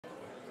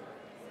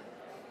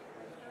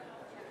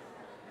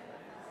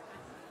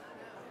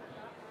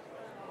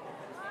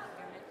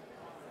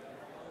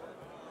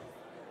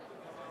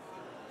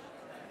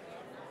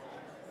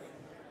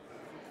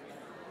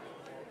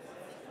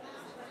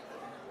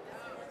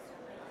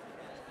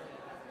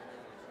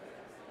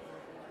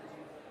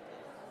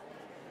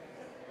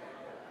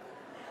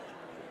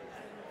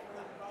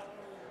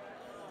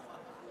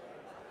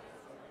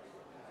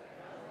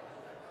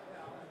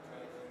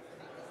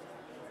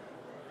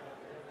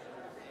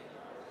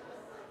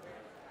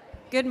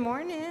Good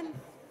morning.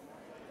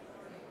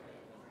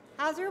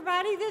 How's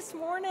everybody this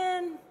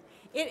morning?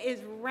 It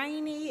is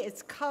rainy,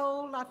 it's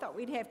cold. I thought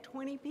we'd have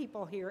 20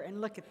 people here, and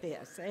look at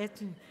this.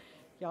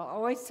 Y'all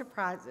always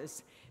surprise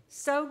us.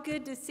 So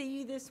good to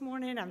see you this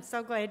morning. I'm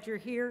so glad you're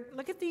here.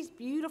 Look at these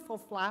beautiful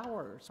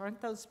flowers. Aren't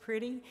those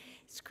pretty?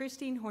 It's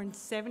Christine Horn's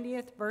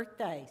 70th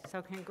birthday,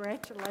 so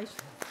congratulations.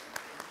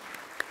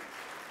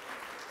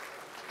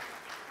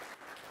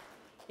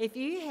 If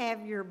you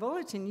have your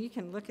bulletin, you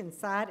can look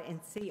inside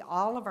and see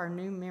all of our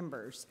new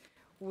members.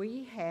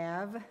 We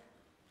have,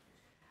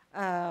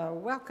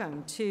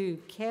 welcome to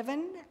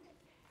Kevin.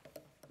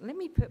 Let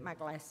me put my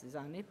glasses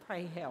on, it'd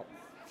probably help.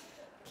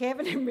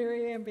 Kevin and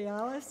Marianne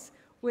Bialis,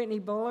 Whitney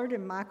Bullard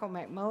and Michael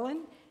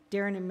McMullen,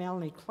 Darren and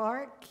Melanie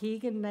Clark,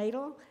 Keegan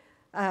Nadel,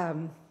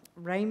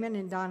 Raymond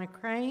and Donna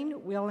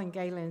Crane, Will and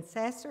Galen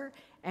Sasser,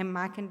 and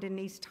Mike and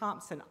Denise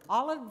Thompson.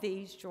 All of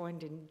these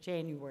joined in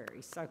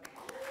January, so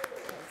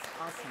that's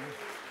awesome.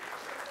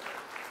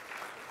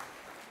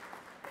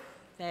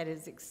 That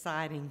is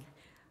exciting.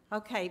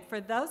 Okay, for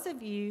those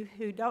of you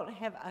who don't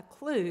have a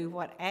clue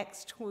what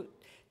Acts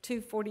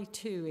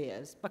 2:42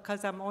 is,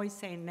 because I'm always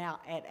saying now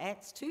at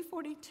Acts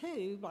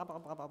 2:42, blah, blah,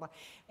 blah, blah, blah.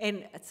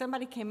 And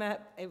somebody came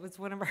up, it was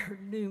one of our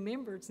new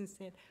members, and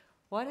said,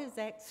 what is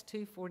Acts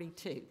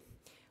 2:42?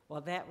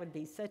 Well, that would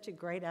be such a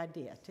great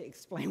idea to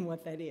explain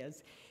what that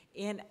is.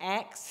 In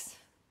Acts,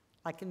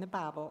 like in the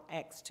Bible,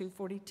 Acts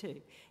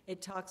 2:42,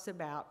 it talks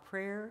about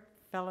prayer,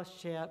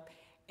 fellowship,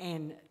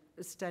 and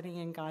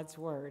studying God's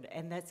Word.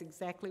 And that's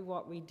exactly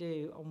what we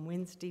do on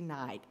Wednesday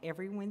night.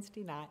 Every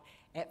Wednesday night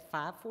at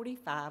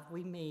 5:45,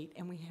 we meet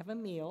and we have a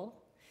meal,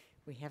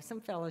 we have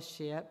some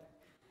fellowship,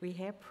 we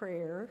have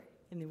prayer,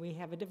 and then we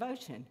have a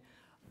devotion.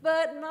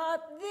 But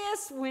not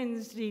this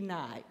Wednesday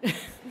night.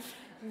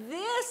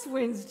 This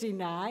Wednesday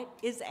night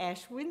is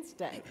Ash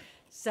Wednesday.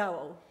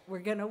 So we're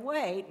going to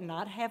wait,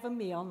 not have a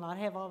meal, not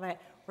have all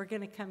that. We're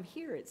going to come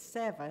here at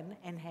 7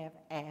 and have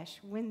Ash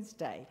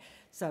Wednesday.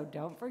 So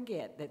don't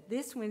forget that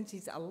this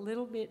Wednesday's a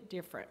little bit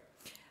different.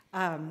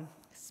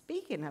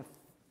 Speaking of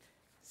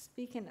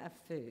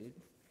food,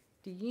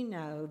 do you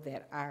know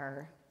that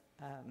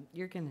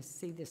you're going to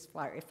see this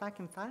flyer. If I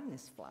can find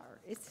this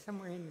flyer, it's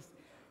somewhere in this.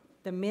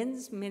 The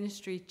Men's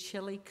Ministry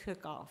Chili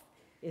Cook-Off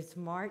is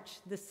March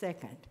the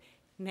 2nd.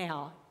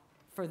 Now,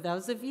 for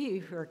those of you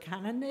who are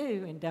kind of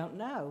new and don't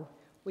know,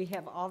 we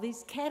have all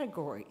these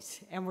categories,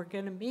 and we're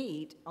going to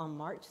meet on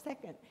March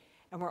 2nd,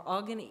 and we're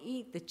all going to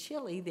eat the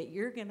chili that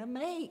you're going to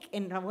make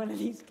in one of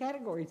these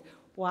categories.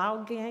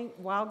 Wild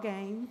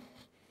game,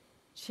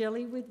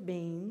 chili with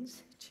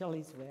beans,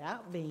 chilies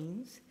without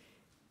beans,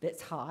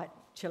 that's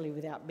hot. Chili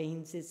without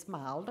beans is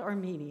mild or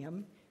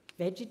medium.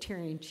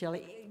 Vegetarian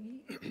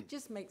chili,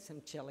 just make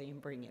some chili and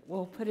bring it.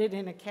 We'll put it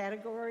in a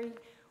category.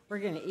 We're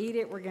going to eat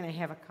it. We're going to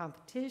have a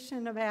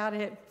competition about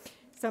it.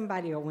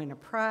 Somebody will win a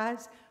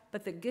prize.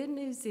 But the good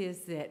news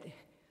is that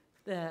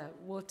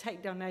we'll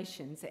take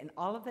donations, and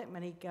all of that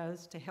money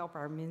goes to help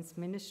our men's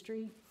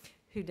ministry,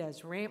 who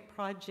does ramp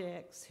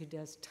projects, who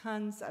does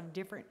tons of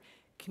different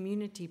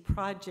community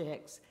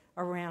projects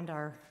around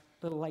our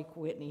little Lake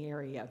Whitney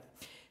area.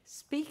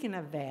 Speaking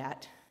of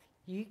that,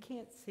 you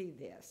can't see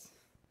this.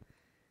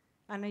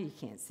 I know you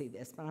can't see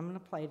this, but I'm going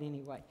to play it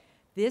anyway.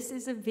 This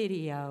is a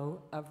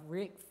video of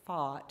Rick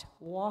Fott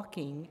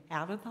walking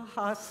out of the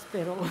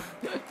hospital.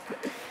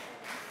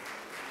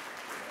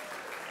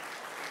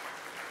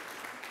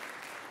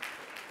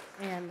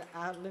 And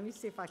let me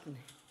see if I can.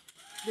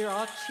 They're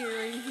all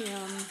cheering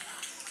him.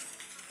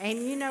 And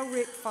you know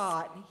Rick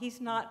Fott, he's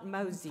not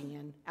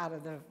moseying out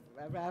of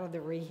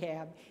the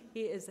rehab.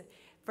 He is.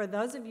 For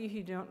those of you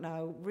who don't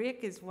know,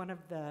 Rick is one of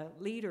the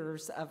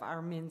leaders of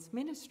our men's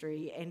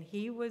ministry, and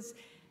he was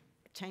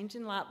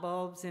changing light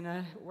bulbs in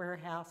a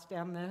warehouse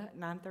down the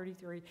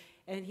 933,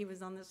 and he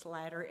was on this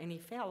ladder, and he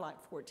fell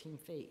like 14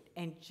 feet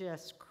and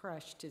just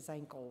crushed his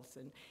ankles,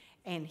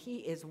 and he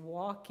is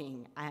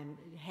walking and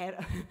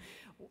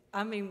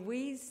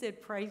we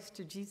said praise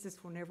to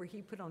Jesus whenever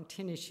he put on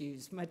tennis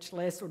shoes, much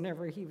less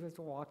whenever he was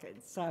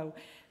walking. So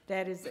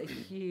that is a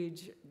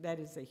huge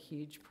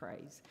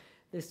praise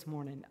this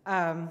morning.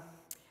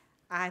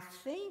 I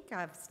think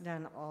I've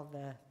done all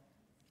the.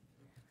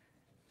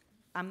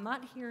 I'm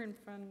not here in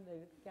front of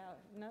the guy.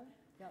 No?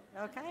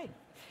 Okay.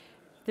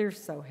 They're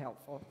so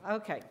helpful.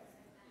 Okay.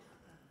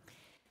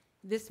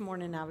 This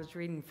morning I was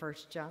reading 1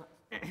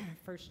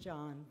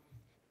 John,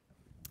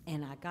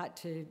 and I got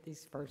to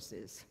these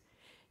verses.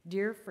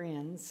 Dear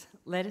friends,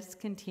 let us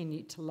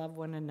continue to love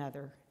one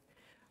another,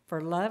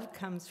 for love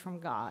comes from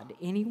God.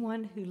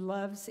 Anyone who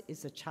loves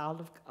is a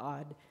child of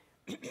God,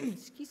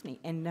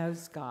 and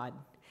knows God.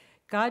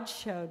 God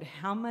showed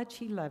how much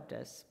he loved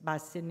us by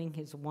sending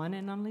his one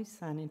and only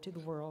Son into the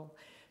world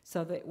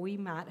so that we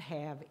might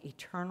have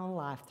eternal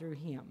life through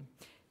him.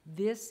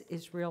 This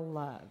is real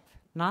love,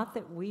 not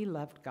that we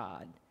loved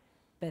God,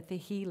 but that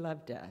he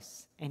loved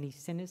us, and he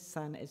sent his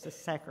Son as a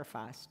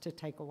sacrifice to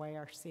take away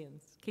our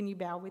sins. Can you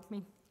bow with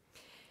me?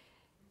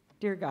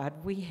 Dear God,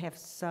 we have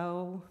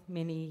so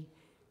many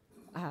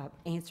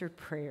answered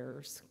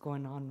prayers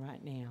going on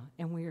right now,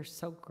 and we are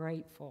so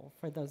grateful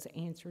for those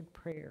answered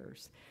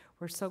prayers.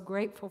 We're so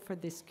grateful for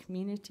this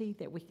community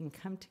that we can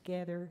come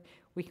together,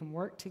 we can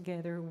work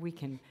together, we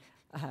can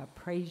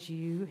praise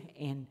you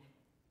and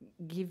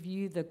give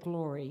you the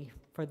glory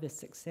for the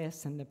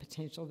success and the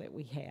potential that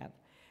we have.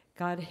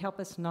 God, help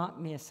us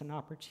not miss an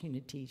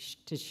opportunity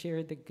to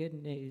share the good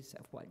news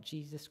of what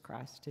Jesus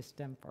Christ has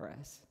done for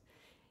us.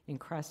 In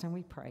Christ's name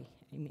we pray,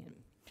 amen.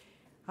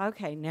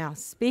 Okay, now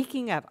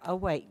speaking of, oh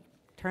wait,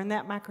 turn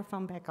that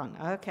microphone back on.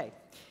 Okay.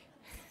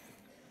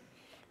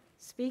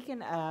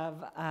 Speaking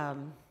of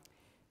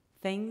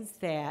things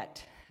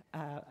that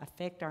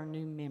affect our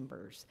new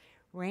members,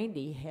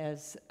 Randy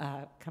has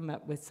come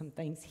up with some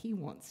things he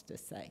wants to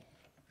say.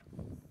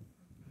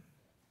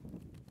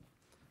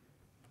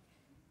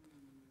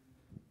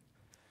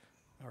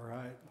 All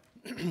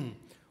right.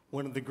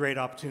 One of the great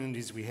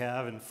opportunities we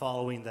have in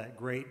following that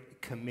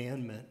great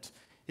commandment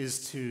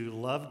is to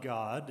love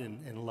God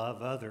and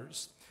love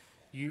others.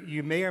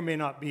 You may or may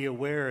not be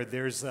aware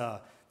there's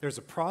a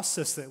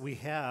process that we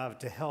have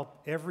to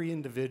help every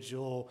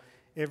individual,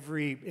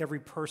 every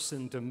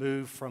person to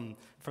move from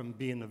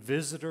being a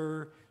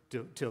visitor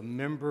to a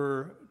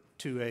member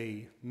to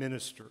a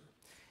minister.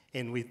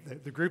 And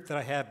the group that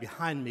I have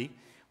behind me,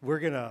 we're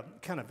going to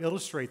kind of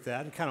illustrate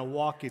that and kind of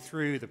walk you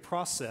through the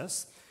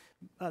process.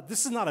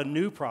 This is not a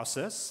new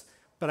process,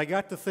 but I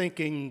got to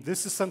thinking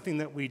this is something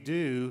that we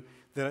do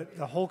that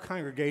the whole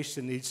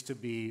congregation needs to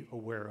be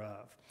aware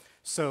of.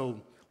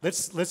 So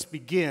let's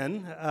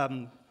begin.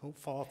 Don't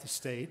fall off the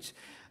stage.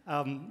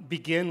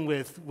 Begin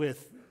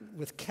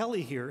with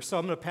Kelly here. So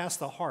I'm going to pass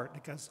the heart.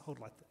 Because hold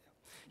like that.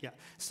 Yeah.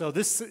 So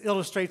this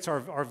illustrates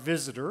our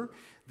visitor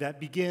that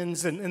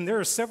begins, and there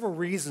are several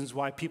reasons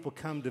why people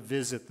come to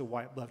visit the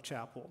White Bluff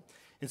Chapel.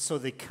 And so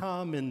they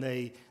come and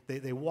they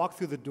walk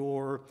through the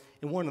door,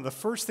 and one of the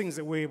first things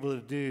that we're able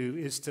to do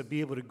is to be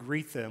able to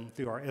greet them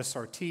through our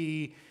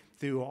SRT,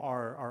 through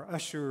our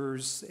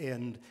ushers,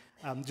 and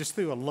just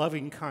through a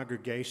loving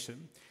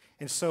congregation.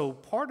 And so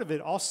part of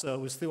it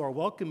also is through our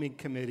welcoming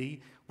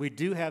committee, we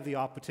do have the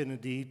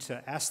opportunity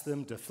to ask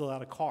them to fill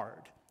out a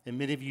card. And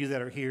many of you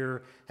that are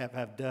here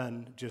have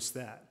done just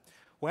that.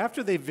 Well,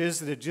 after they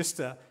visited just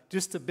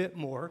a bit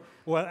more,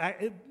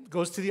 it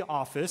goes to the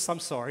office. I'm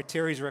sorry,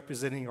 Terry's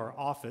representing our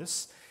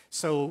office.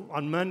 So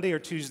on Monday or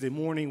Tuesday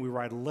morning, we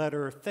write a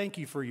letter. Thank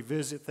you for your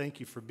visit. Thank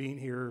you for being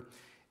here.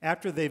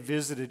 After they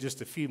visited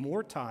just a few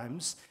more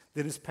times,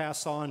 then it's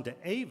passed on to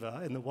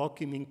Ava in the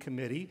welcoming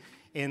committee,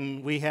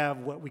 and we have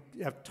what we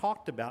have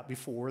talked about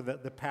before,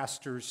 the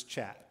pastor's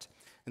chat.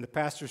 And the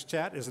pastor's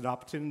chat is an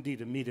opportunity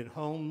to meet at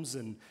homes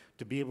and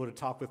to be able to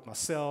talk with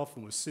myself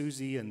and with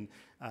Susie and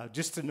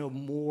just to know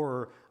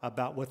more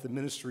about what the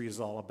ministry is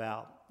all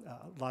about.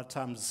 A lot of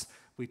times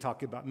we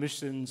talk about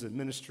missions and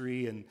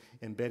ministry,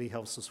 and Betty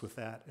helps us with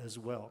that as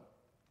well.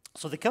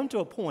 So they come to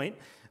a point,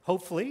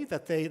 hopefully,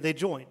 that they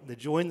join. They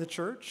join the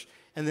church,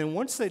 and then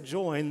once they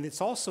join,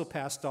 it's also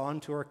passed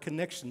on to our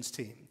connections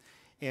team.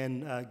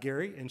 And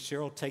Gary and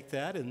Cheryl take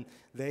that, and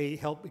they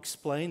help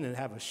explain and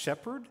have a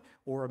shepherd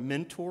or a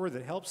mentor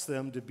that helps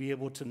them to be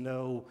able to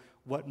know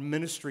what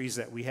ministries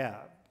that we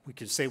have. We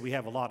could say we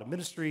have a lot of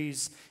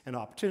ministries and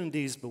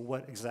opportunities, but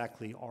what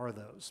exactly are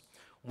those?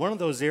 One of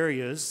those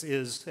areas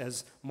is,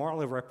 as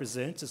Marla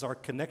represents, is our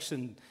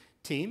connection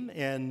team.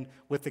 And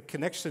with the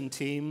connection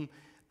team,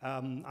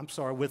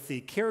 with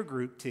the care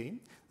group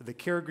team, the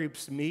care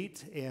groups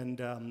meet, and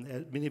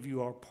many of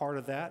you are part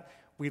of that.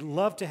 We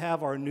love to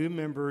have our new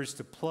members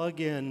to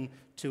plug in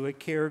to a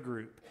care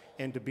group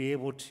and to be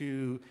able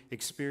to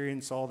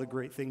experience all the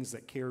great things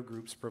that care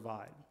groups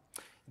provide.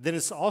 Then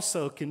it's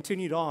also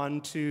continued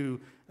on to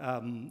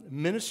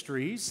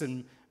ministries,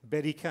 and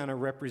Betty kind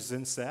of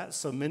represents that.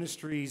 So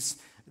ministries,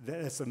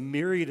 that's a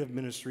myriad of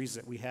ministries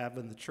that we have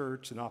in the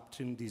church and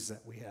opportunities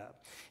that we have.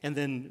 And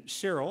then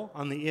Cheryl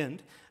on the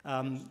end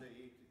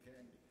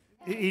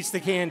eats the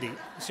candy.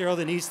 Cheryl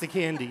then eats the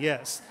candy,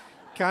 yes.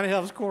 Kind of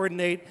helps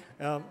coordinate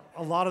a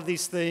lot of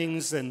these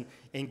things and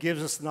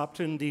gives us an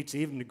opportunity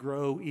to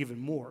grow even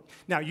more.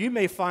 Now, you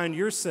may find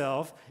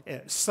yourself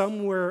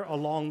somewhere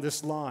along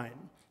this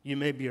line. You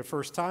may be a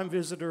first-time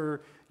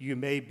visitor. You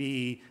may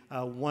be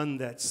one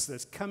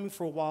that's coming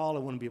for a while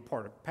and want to be a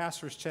part of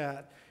pastor's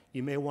chat.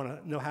 You may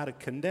want to know how to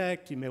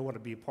connect. You may want to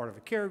be a part of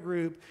a care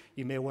group.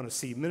 You may want to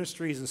see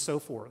ministries and so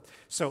forth.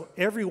 So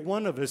every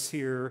one of us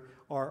here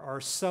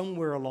are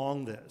somewhere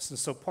along this. And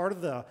so part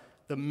of the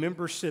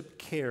membership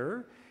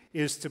care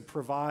is to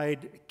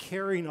provide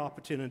caring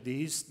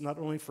opportunities, not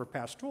only for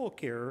pastoral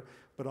care,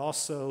 but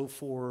also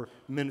for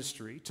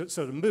ministry.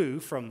 So to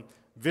move from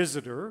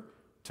visitor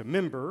to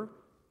member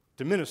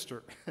to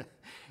minister.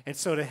 And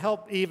so to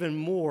help even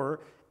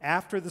more,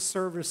 after the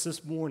service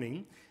this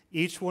morning,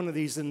 each one of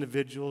these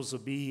individuals will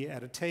be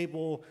at a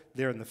table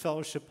there in the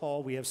fellowship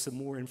hall. We have some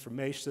more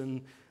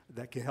information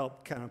that can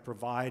help kind of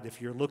provide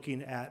if you're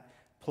looking at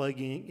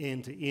plugging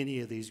into any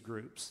of these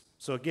groups.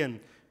 So again,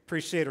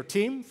 appreciate our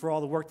team for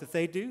all the work that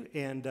they do,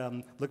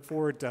 and look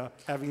forward to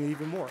having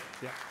even more.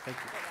 Yeah, thank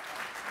you.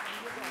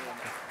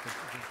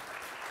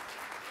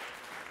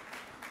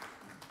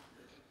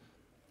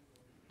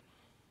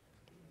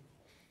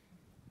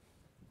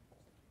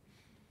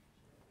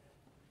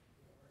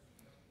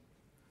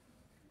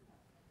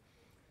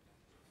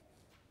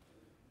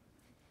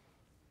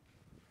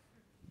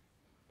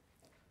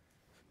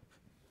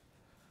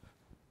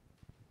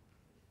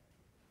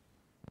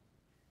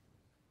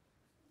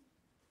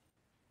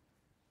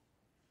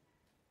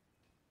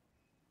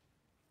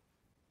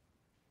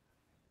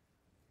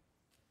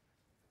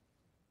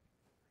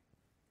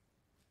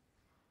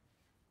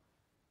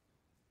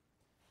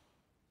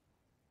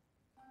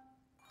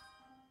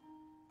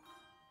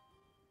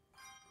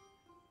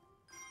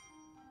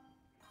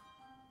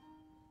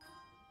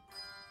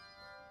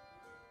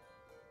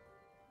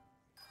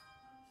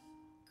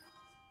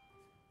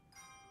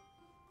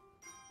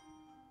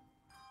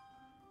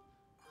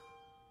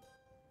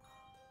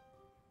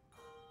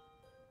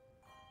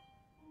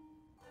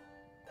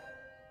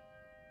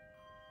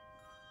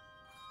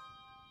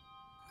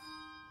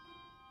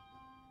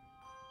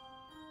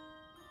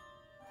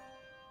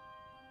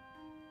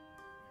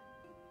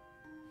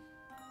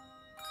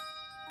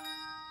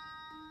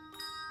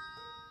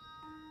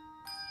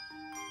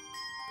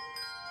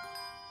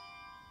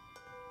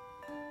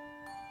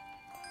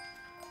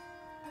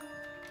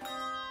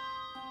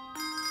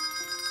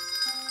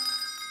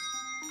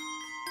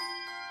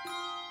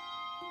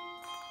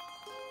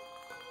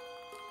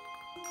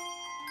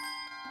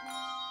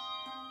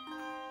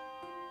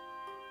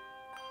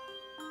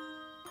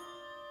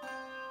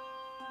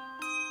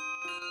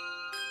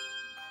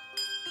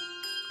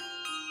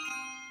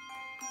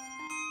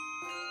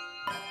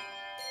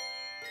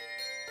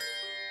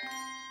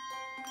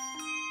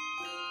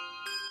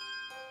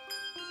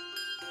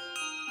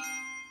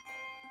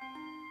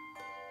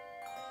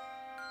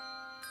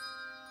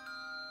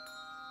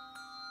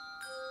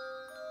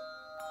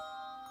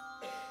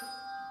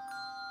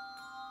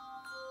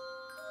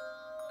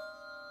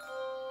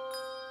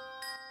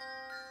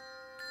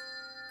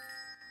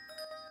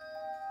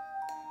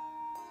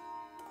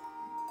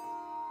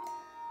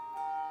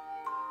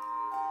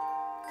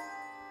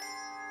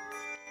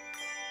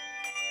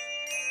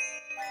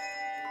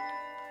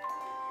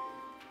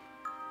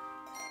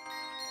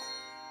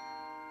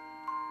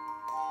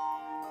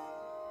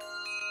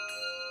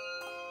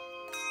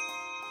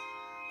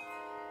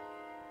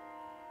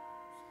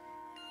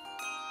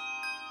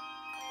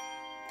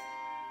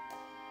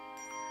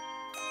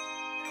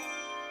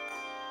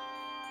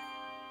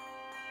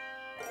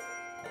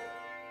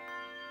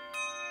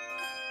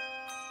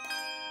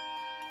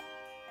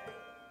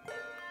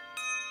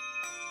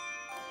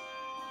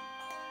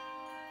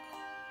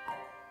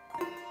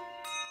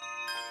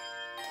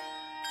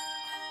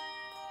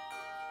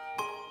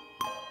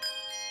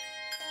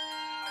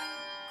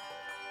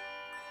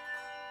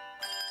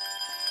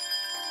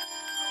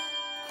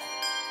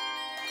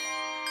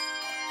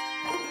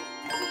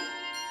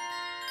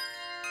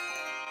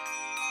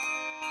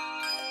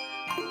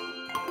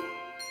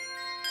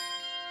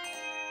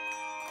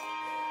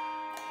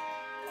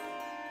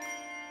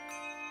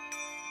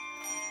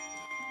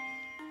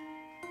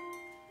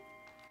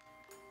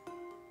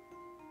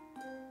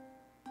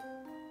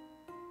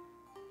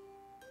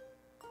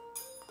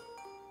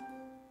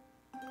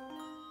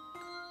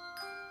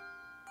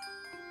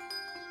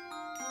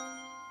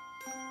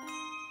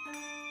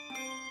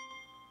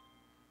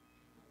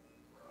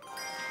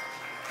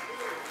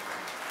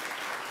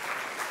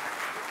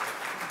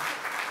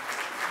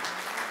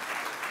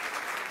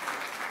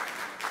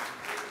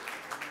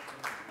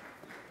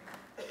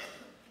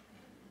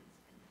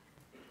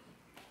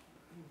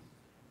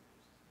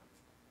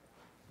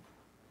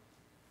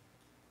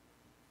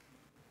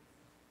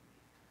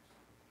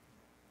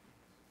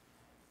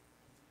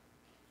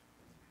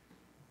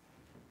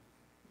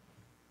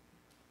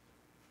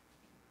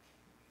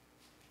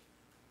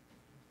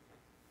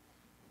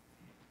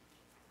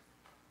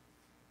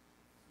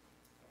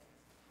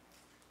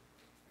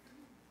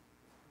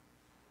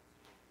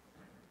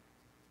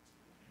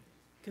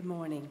 Good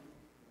morning.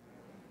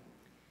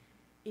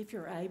 If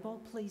you're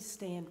able, please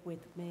stand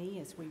with me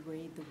as we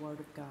read the Word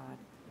of God.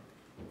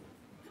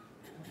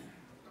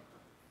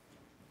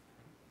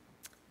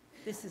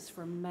 This is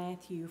from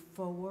Matthew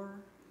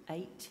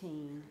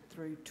 4:18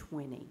 through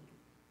 20.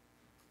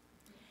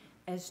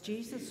 As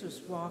Jesus was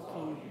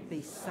walking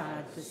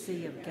beside the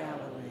Sea of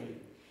Galilee,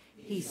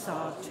 he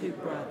saw two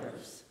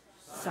brothers,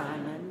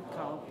 Simon,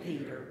 called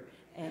Peter,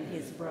 and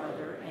his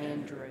brother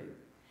Andrew.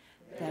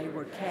 They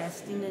were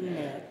casting a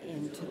net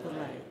into the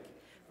lake,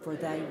 for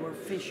they were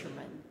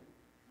fishermen.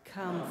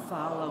 "Come,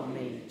 follow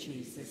me,"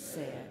 Jesus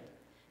said,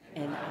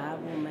 "and I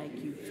will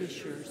make you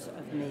fishers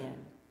of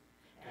men."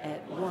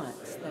 At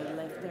once they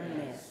left their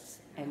nets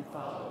and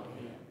followed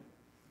him.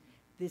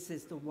 This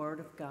is the word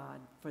of God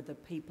for the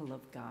people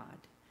of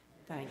God.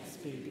 Thanks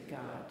be to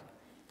God.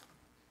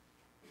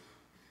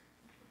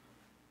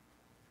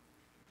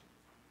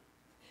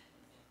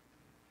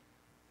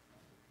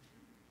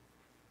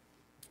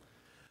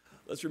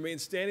 Let's remain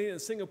standing and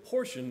sing a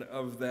portion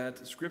of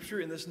that scripture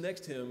in this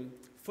next hymn,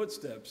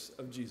 Footsteps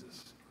of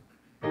Jesus.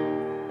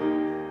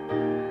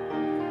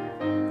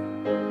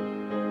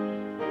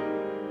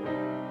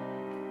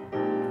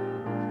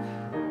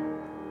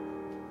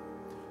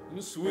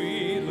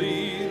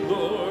 Sweetly,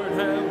 Lord,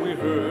 have we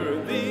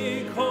heard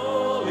thee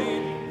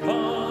calling,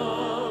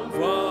 "Come,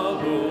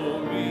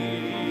 follow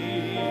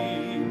me."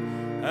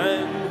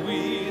 And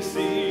we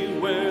see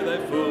where thy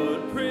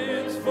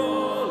footprints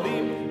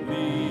falling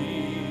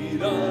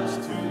lead us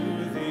to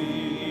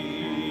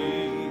thee.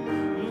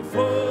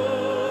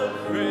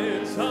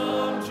 Footprints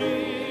of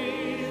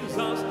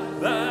Jesus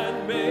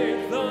that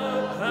make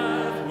the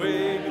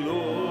pathway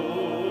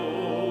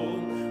glow.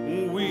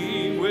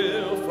 We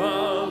will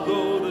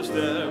follow the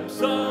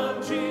steps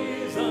of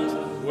Jesus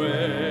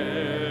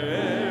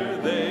where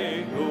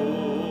they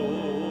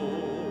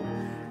go.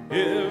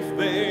 If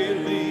they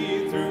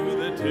lead through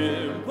the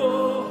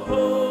temple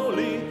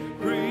holy,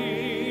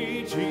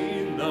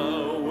 preaching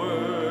the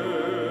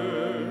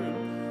word,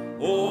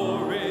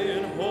 or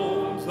in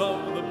homes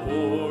of the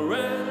poor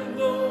and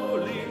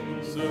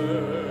lowly,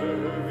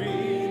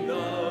 serving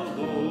the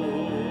Lord.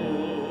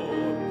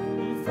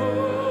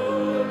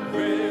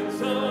 Footprints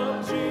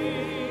of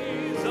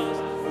Jesus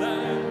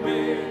that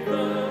make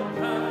the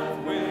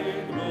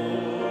pathway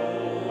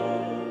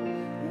glow.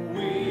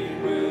 We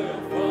will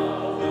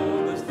follow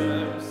the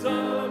steps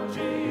of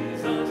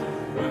Jesus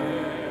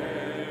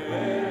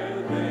where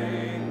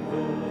they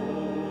go.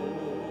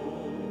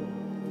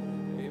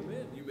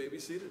 Amen. You may be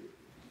seated.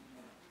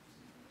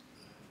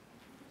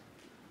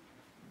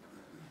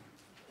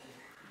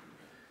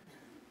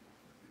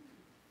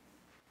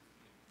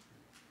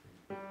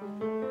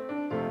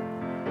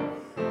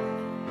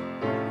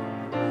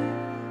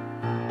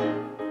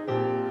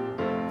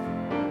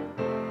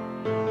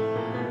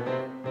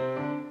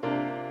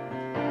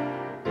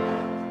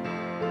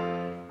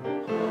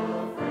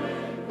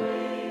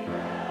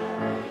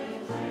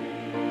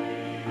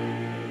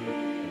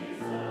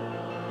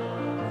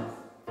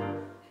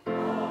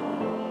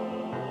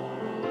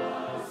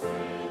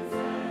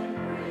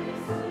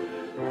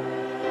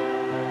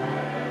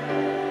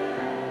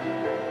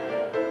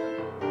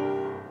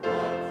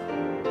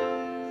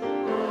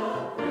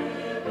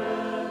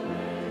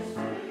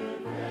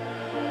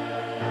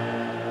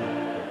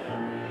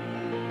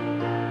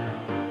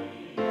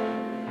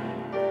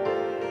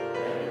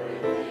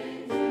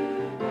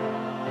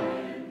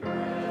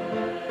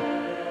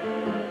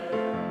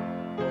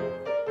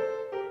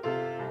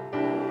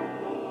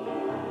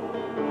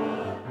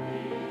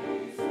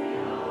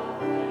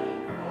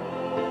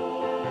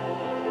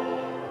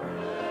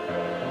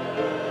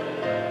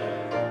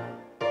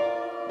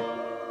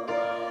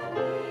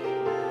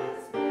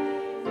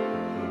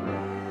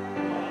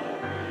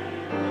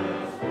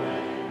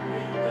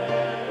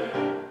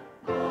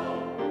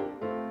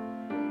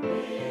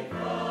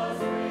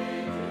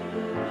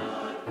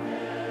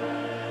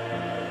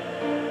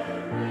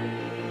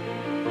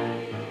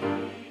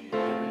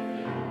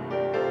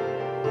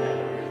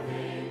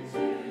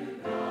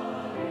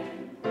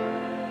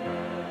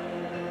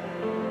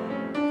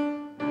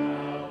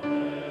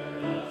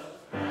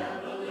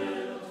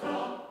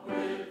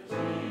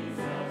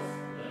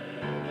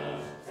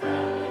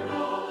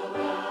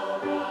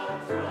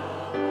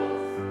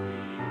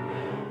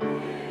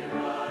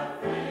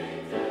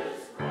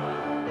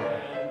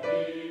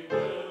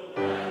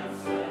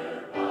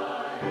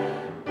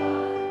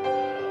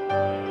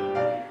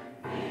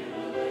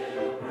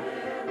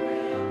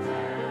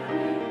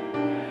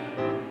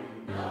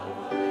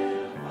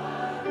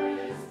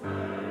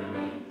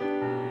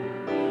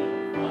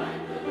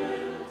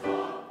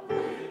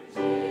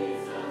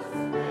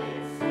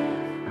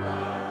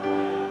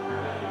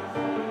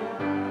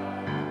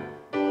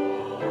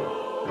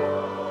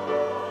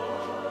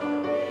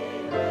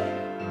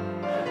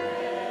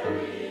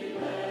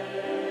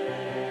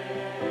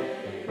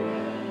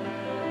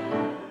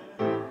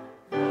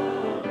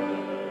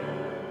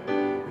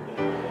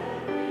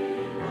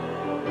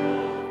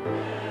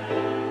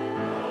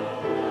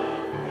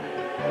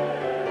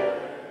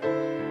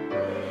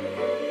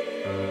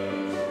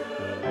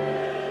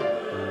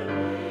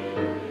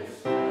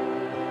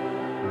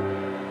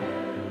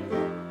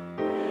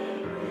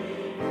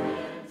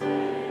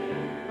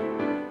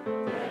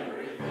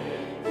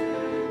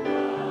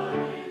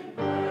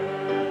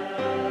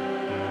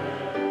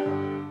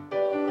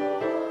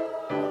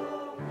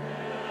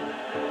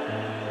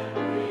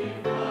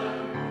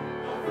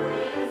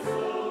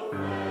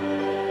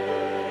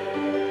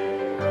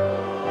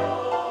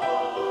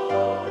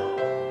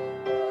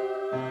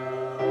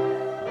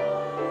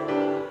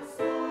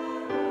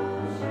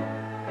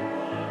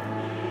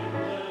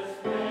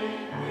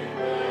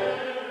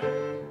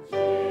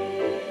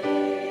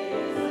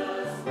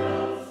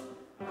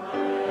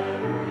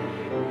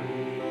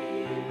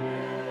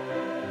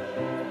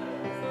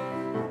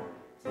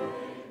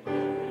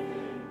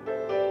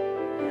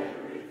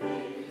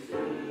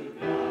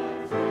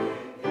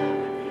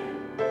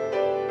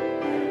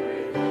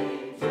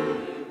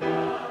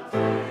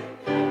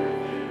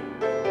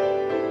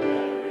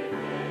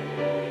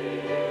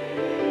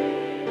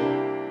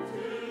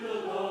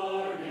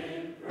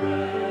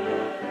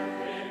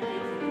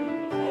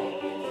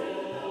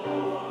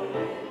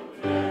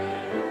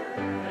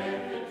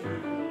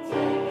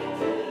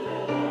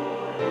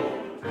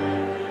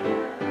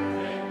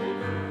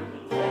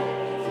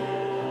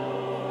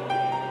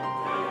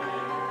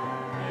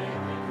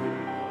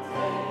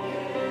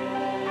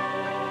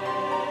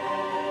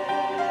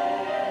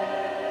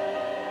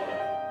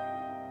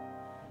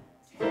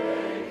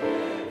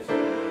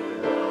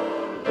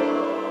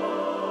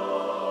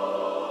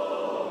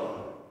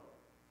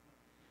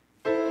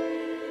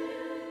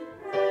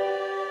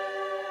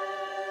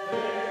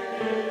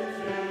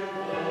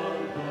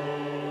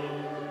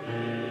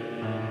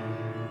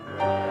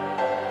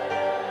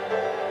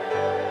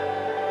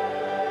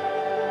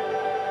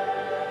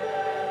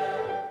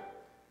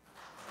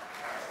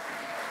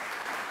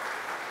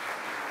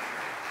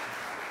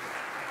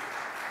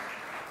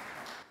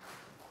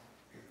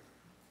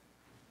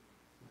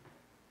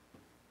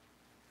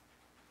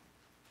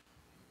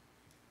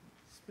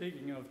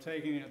 Speaking of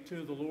taking it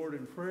to the Lord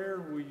in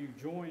prayer, will you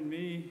join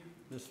me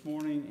this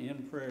morning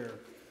in prayer?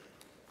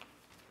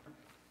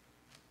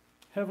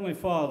 Heavenly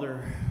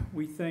Father,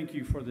 we thank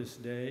you for this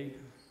day,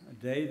 a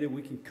day that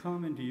we can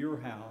come into your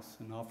house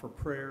and offer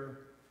prayer,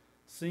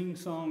 sing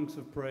songs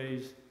of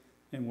praise,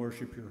 and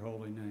worship your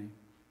holy name.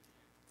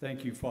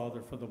 Thank you,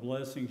 Father, for the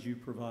blessings you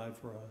provide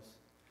for us.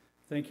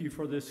 Thank you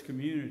for this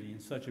community in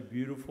such a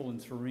beautiful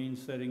and serene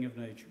setting of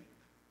nature.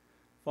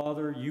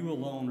 Father, you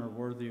alone are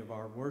worthy of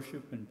our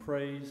worship and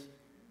praise,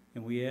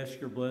 and we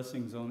ask your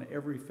blessings on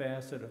every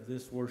facet of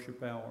this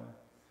worship hour.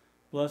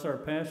 Bless our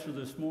pastor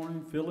this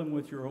morning, fill him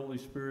with your Holy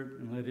Spirit,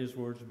 and let his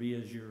words be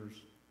as yours.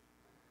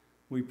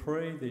 We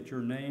pray that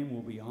your name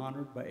will be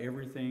honored by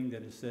everything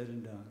that is said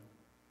and done.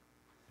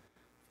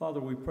 Father,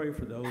 we pray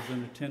for those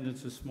in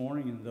attendance this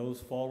morning and those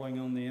following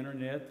on the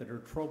internet that are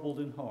troubled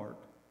in heart,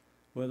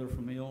 whether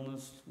from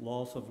illness,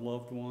 loss of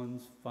loved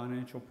ones,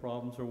 financial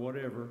problems, or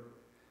whatever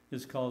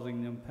is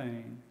causing them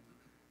pain.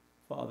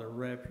 Father,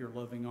 wrap your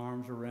loving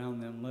arms around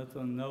them. Let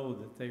them know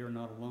that they are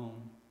not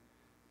alone.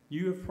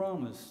 You have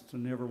promised to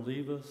never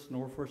leave us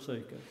nor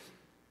forsake us,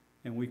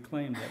 and we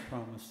claim that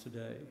promise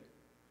today.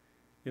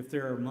 If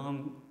there are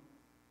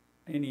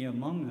any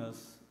among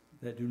us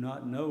that do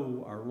not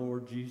know our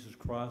Lord Jesus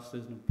Christ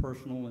in a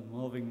personal and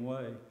loving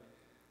way,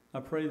 I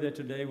pray that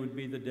today would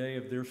be the day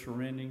of their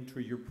surrendering to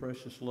your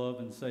precious love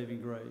and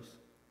saving grace.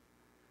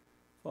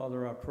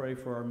 Father, I pray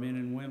for our men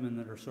and women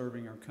that are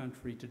serving our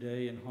country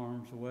today in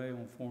harm's way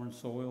on foreign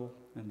soil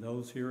and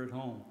those here at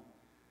home.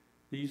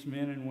 These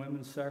men and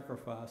women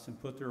sacrifice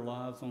and put their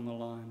lives on the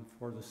line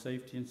for the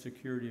safety and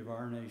security of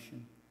our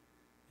nation,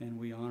 and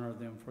we honor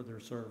them for their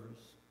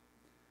service.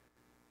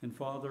 And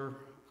Father,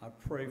 I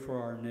pray for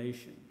our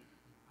nation.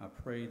 I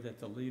pray that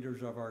the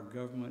leaders of our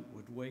government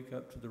would wake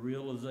up to the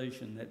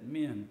realization that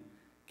men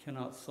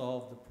cannot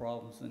solve the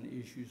problems and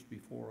issues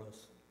before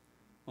us.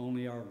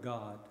 Only our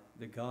God,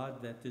 the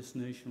God that this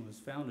nation was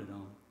founded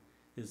on,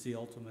 is the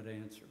ultimate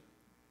answer.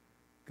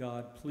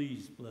 God,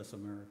 please bless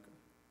America.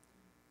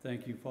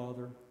 Thank you,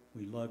 Father.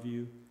 We love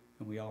you,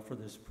 and we offer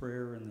this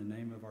prayer in the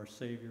name of our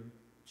Savior,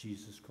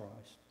 Jesus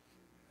Christ.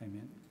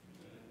 Amen.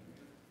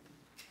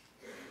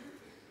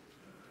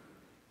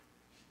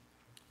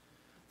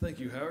 Thank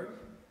you, Howard.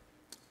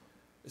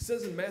 It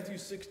says in Matthew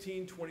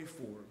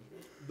 16:24,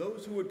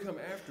 "Those who would come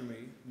after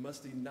me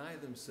must deny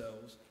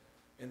themselves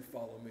and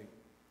follow me."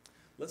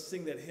 Let's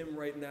sing that hymn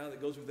right now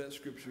that goes with that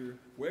scripture.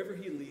 Wherever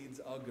he leads,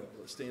 I'll go.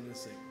 Let's stand and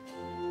sing.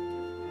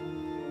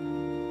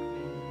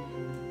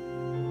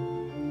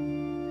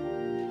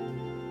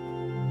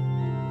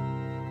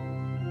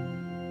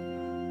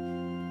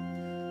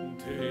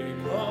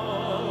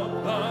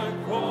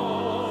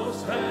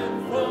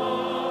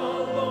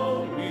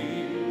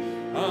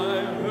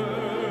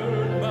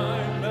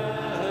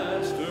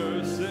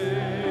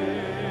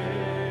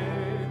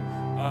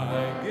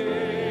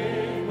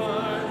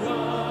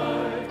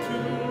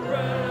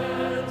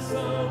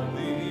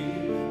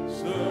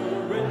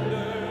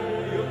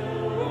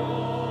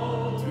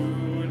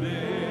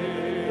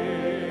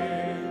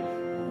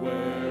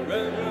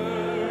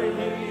 Wherever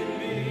he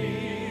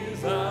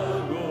leads,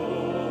 I'll go.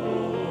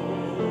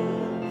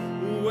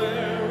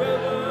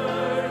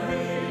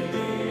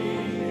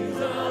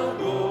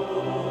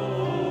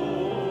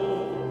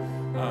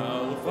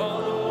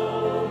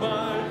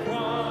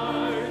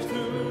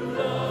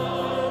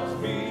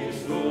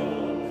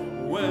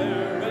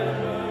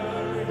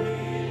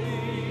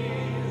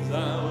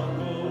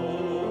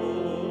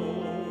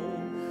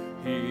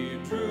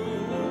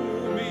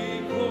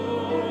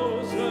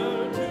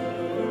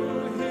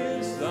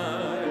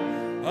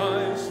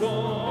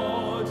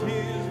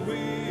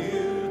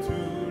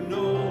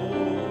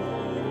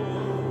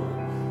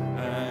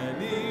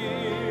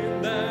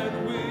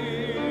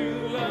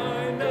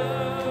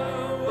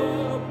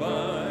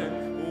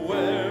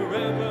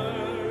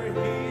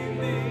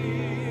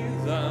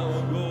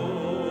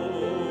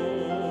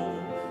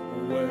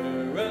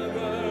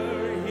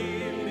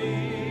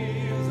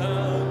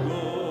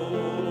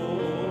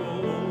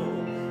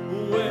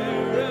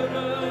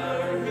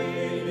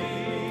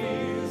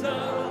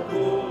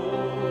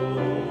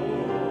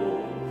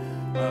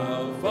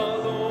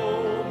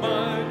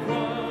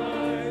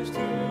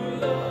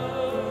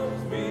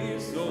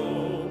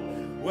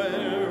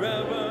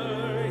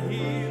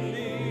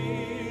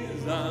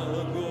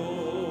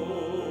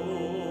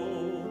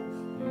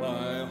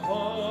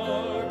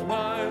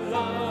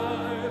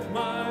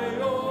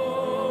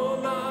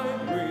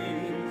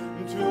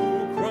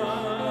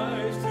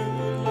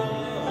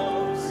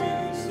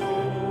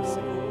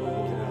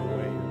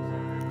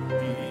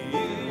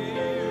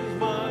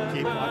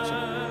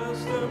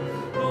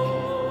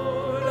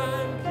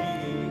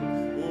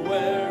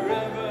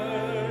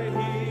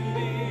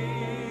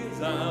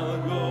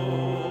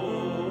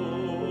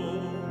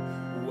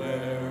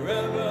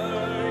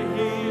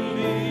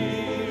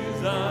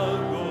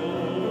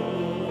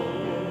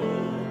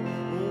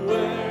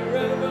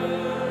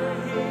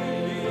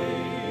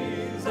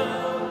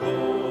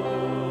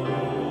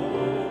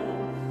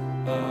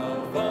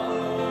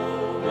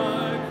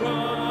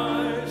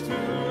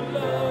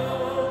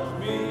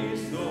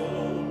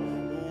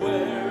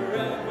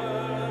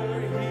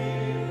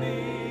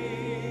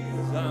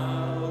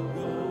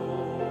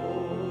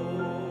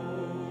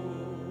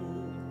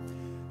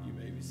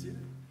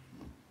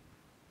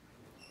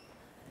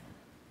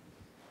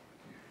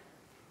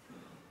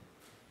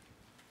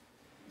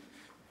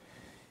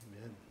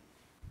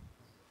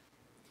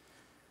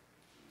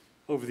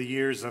 over the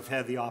years, I've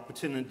had the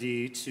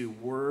opportunity to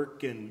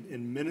work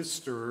and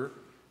minister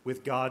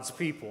with God's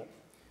people.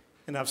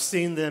 And I've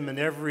seen them in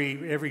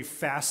every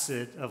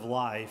facet of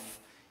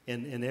life,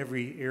 in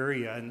every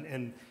area.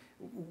 And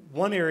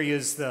one area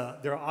is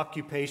their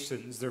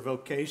occupations, their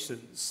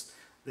vocations.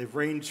 They've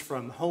ranged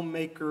from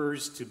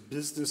homemakers to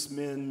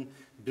businessmen,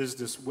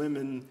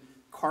 businesswomen,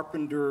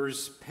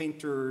 carpenters,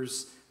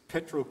 painters,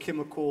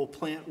 petrochemical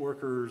plant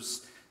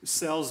workers,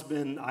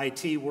 salesmen,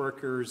 IT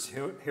workers,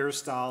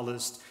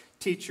 hairstylists,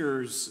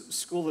 teachers,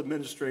 school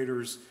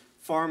administrators,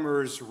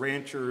 farmers,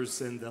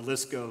 ranchers, and the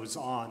list goes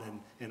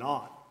on and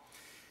on.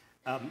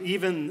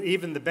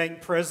 Even the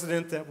bank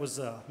president that was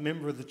a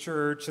member of the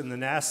church and the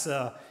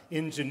NASA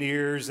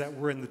engineers that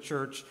were in the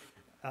church,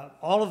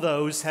 all of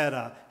those had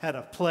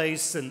a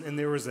place, and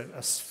there was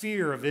a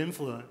sphere of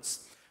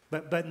influence.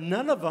 But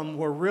none of them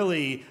were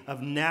really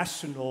of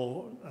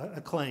national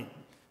acclaim.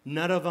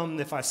 None of them,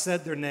 if I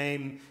said their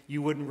name,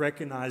 you wouldn't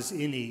recognize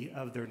any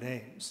of their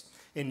names.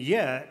 And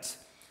yet,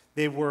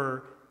 they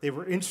were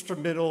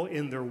instrumental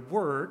in their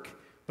work,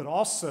 but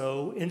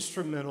also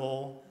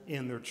instrumental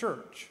in their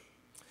church.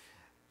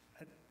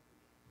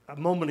 A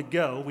moment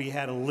ago, we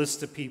had a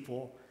list of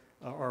people,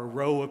 or a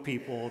row of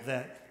people,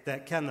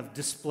 that kind of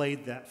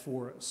displayed that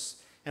for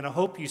us. And I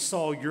hope you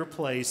saw your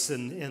place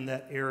in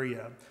that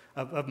area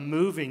of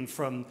moving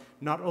from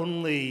not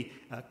only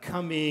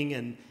coming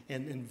and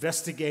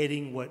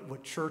investigating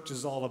what church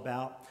is all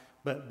about,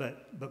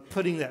 but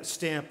putting that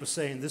stamp of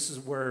saying, this is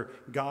where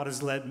God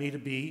has led me to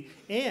be,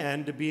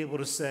 and to be able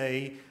to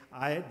say,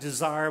 I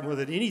desire more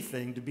than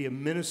anything to be a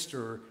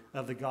minister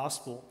of the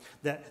gospel.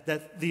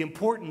 That the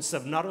importance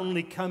of not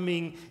only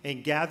coming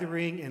and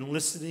gathering and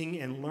listening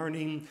and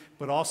learning,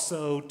 but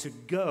also to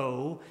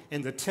go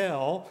and to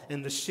tell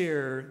and to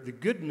share the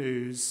good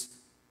news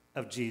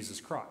of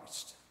Jesus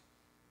Christ.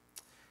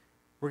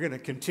 We're going to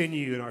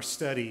continue in our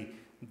study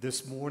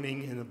this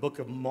morning in the book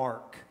of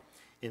Mark.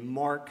 In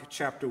Mark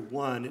chapter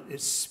 1,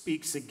 it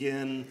speaks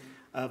again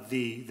of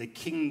the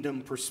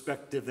kingdom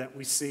perspective that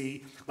we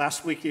see.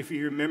 Last week, if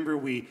you remember,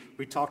 we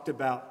talked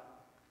about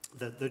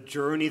the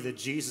journey that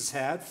Jesus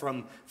had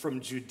from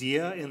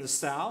Judea in the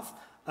south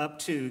up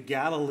to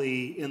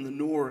Galilee in the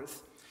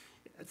north,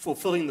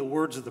 fulfilling the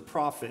words of the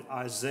prophet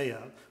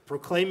Isaiah,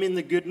 proclaiming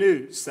the good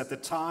news that the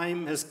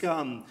time has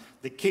come,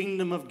 the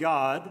kingdom of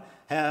God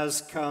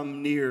has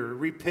come near.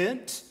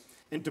 Repent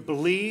and to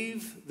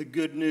believe the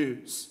good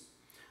news.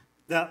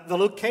 The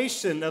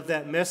location of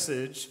that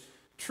message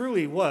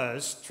truly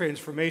was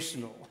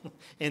transformational,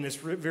 and it's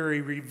very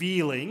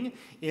revealing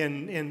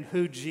in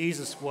who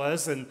Jesus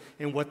was and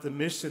what the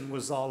mission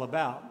was all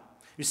about.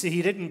 You see,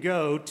 he didn't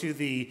go to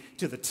the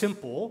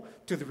temple,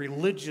 to the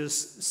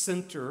religious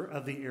center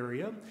of the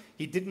area.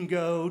 He didn't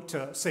go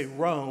to, say,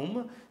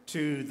 Rome,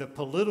 to the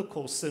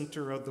political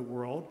center of the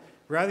world.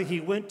 Rather, he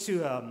went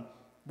to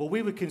what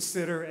we would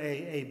consider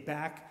a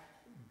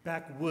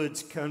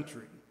backwoods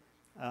country,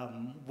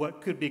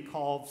 what could be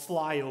called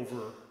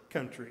flyover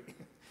country.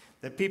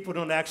 That people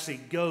don't actually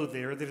go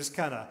there, they just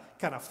kind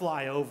of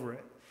fly over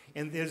it.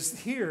 And there's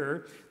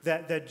here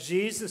that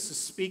Jesus is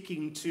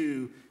speaking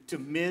to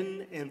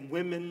men and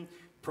women,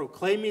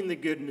 proclaiming the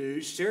good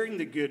news, sharing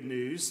the good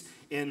news,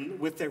 and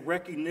with the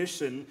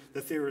recognition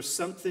that there is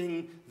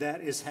something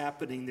that is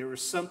happening, there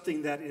is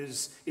something that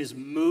is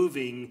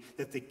moving,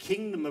 that the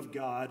kingdom of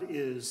God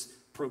is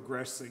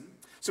progressing.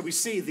 So we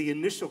see the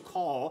initial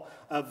call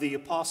of the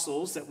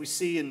apostles that we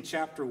see in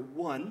chapter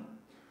 1.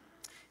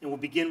 And we'll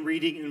begin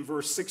reading in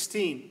verse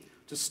 16,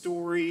 the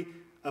story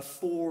of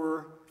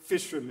 4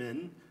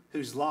 fishermen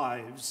whose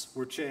lives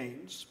were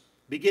changed.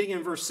 Beginning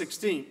in verse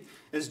 16,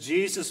 as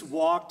Jesus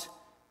walked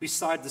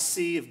beside the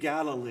Sea of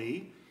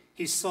Galilee,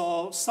 he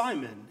saw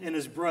Simon and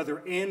his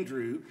brother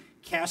Andrew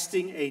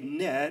casting a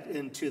net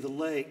into the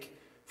lake,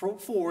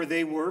 for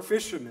they were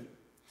fishermen.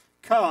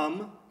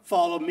 Come,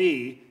 follow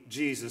me,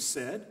 Jesus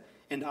said,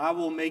 and I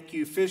will make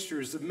you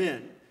fishers of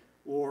men,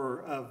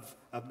 or of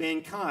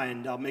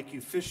mankind. I'll make you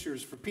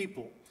fishers for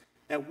people.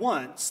 At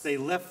once they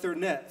left their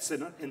nets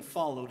and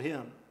followed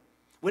him.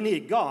 When he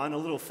had gone a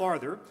little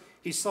farther,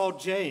 he saw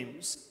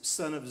James,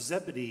 son of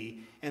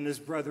Zebedee, and his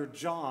brother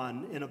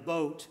John in a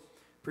boat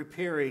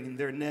preparing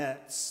their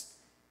nets.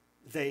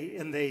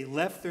 They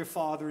left their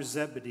father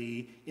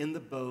Zebedee in the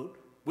boat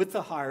with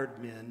the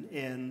hired men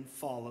and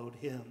followed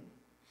him.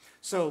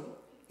 So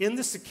in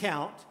this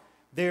account,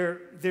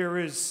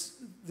 there's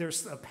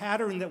a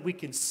pattern that we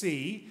can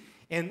see.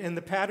 And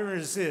the pattern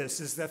is this,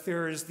 is that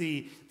there is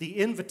the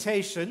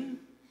invitation,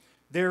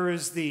 there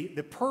is the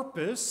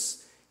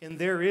purpose, and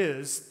there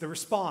is the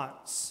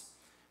response.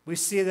 We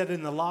see that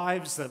in the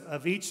lives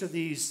of each of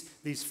these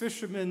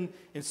fishermen,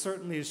 and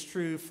certainly is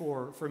true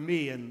for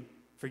me and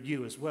for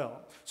you as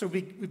well. So we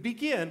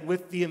begin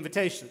with the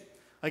invitation.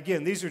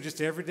 Again, these are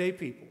just everyday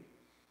people.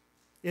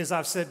 As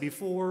I've said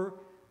before,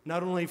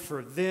 not only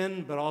for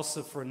then, but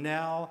also for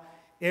now,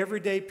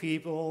 everyday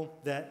people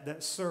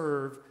that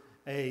serve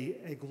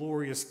a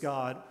glorious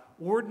God,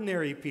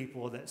 ordinary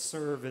people that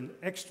serve an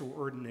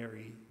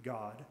extraordinary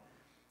God.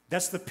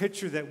 That's the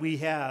picture that we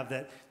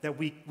have, that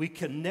we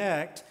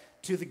connect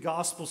to the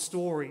gospel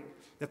story,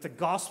 that the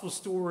gospel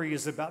story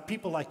is about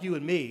people like you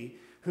and me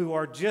who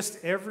are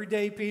just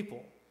everyday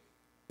people.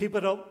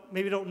 People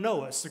maybe don't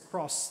know us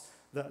across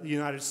the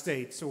United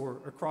States or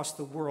across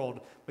the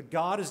world, but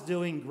God is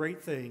doing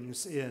great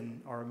things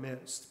in our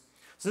midst.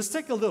 So let's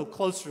take a little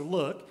closer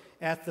look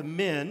at the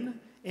men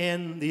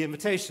and the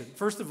invitation.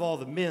 First of all,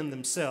 the men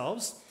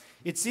themselves.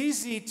 It's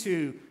easy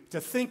to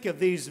think of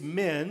these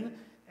men,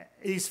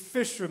 these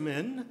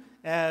fishermen,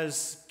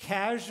 as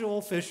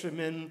casual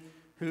fishermen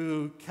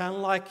who, kind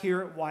of like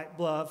here at White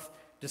Bluff,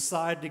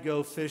 decide to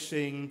go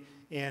fishing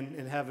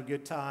and have a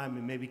good time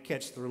and maybe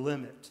catch their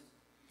limit.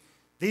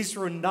 These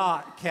were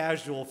not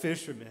casual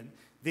fishermen.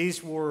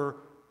 These were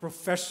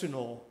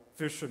professional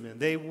fishermen.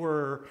 They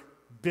were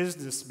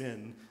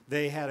businessmen.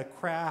 They had a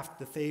craft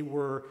that they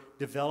were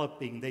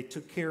developing. They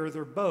took care of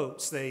their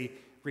boats. They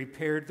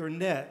repaired their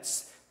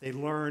nets. They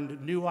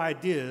learned new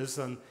ideas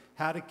on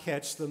how to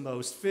catch the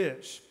most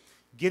fish.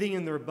 Getting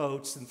in their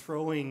boats and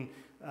throwing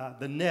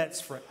the nets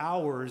for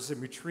hours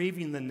and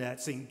retrieving the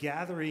nets and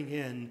gathering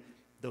in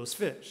those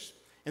fish.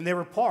 And they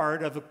were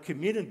part of a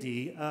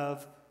community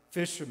of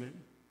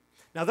fishermen.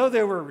 Now, though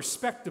they were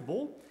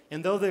respectable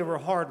and though they were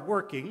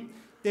hardworking,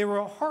 they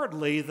were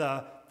hardly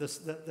the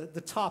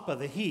top of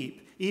the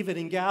heap, even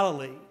in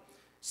Galilee.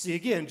 See,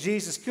 again,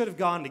 Jesus could have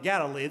gone to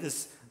Galilee,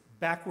 this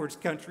backwards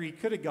country. He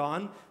could have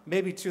gone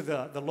maybe to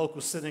the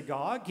local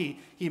synagogue.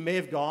 He may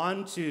have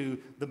gone to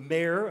the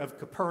mayor of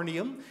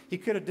Capernaum. He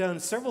could have done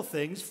several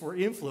things for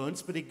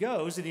influence, but he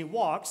goes and he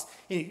walks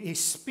and he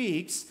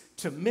speaks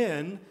to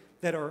men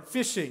that are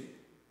fishing,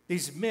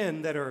 these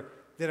men that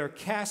are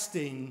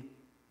casting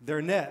their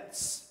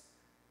nets.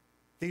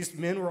 These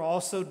men were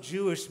also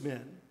Jewish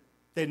men.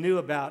 They knew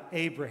about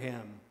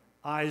Abraham,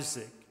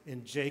 Isaac,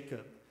 and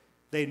Jacob.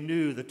 They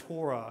knew the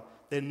Torah.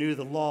 They knew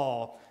the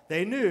law.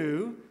 They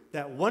knew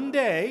that one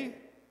day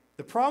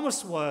the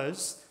promise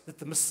was that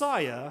the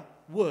Messiah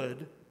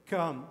would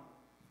come.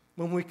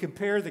 When we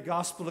compare the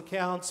gospel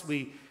accounts,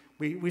 we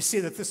see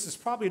that this is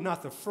probably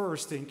not the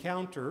first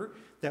encounter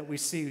that we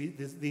see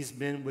these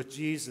men with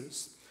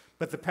Jesus.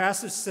 But the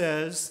passage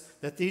says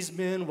that these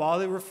men, while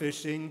they were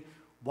fishing,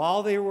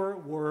 while they were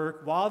at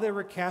work, while they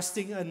were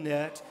casting a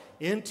net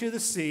into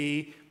the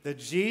sea, that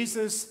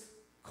Jesus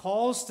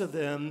calls to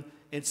them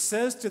and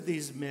says to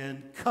these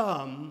men,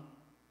 "Come,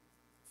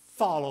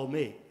 follow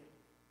me."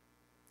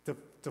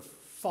 To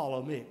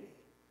follow me.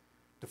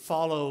 To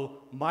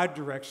follow my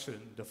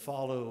direction. To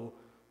follow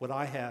what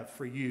I have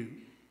for you.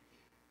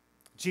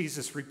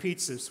 Jesus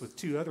repeats this with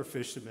two other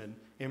fishermen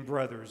and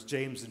brothers,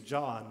 James and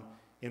John,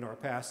 in our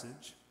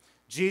passage.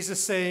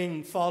 Jesus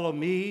saying, "Follow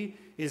me,"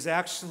 is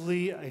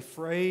actually a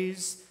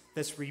phrase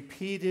that's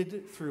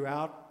repeated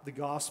throughout the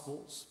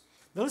Gospels.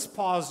 Now let's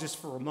pause just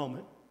for a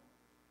moment.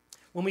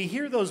 When we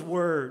hear those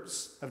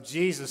words of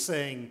Jesus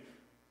saying,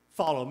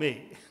 "Follow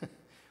me,"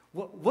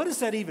 what does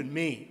that even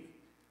mean?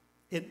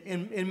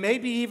 And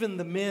maybe even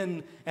the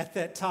men at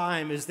that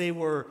time, as they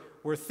were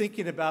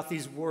thinking about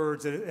these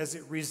words, as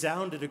it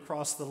resounded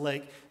across the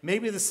lake,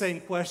 maybe the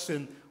same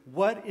question: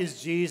 what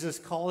is Jesus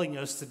calling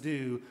us to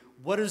do?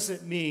 What does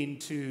it mean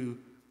to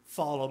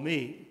follow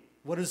me?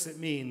 What does it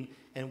mean,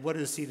 and what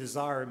does he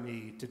desire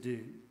me to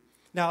do?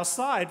 Now,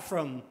 aside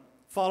from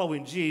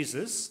following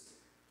Jesus,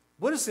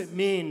 what does it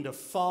mean to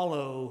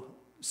follow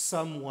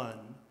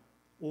someone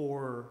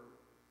or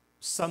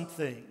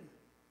something?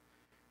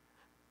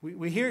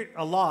 We hear it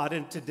a lot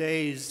in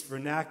today's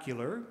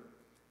vernacular.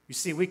 You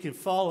see, we can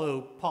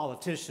follow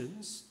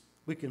politicians,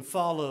 we can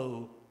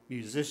follow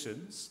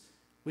musicians,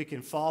 we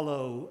can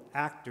follow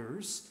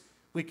actors,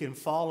 we can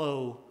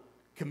follow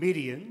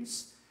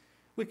comedians,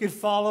 we can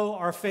follow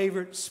our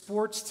favorite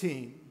sports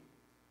team,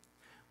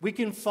 we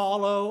can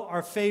follow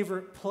our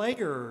favorite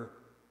player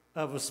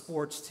of a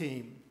sports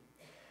team,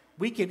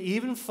 we can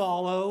even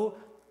follow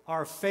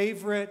our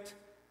favorite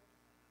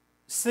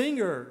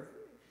singer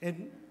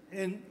and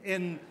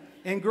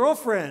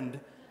girlfriend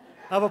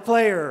of a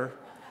player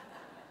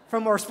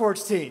from our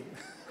sports team.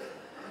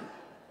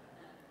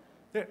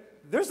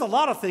 There's a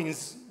lot of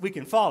things we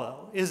can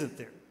follow, isn't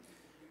there?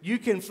 You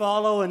can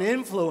follow an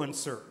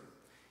influencer,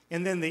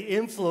 and then the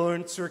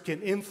influencer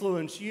can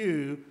influence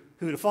you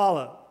who to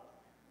follow.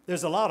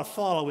 There's a lot of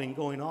following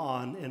going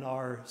on in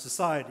our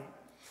society.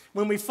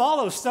 When we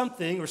follow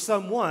something or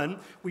someone,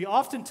 we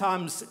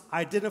oftentimes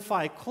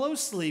identify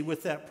closely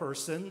with that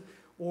person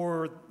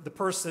or the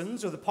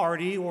persons or the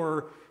party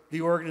or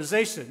the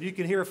organization. You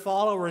can hear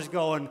followers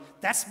going,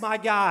 "That's my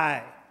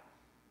guy.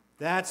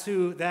 That's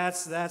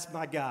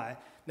my guy."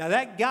 Now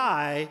that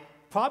guy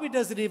probably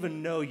doesn't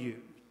even know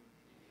you.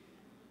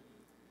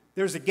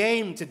 There's a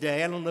game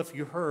today, I don't know if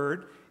you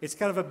heard, it's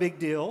kind of a big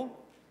deal.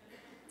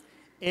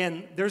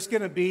 And there's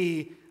going to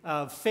be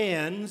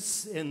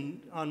fans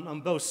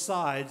on both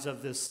sides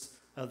of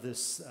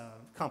this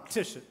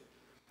competition.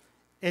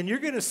 And you're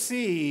going to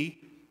see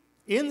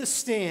in the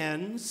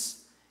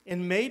stands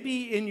and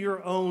maybe in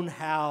your own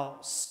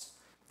house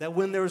that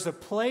when there's a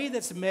play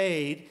that's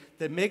made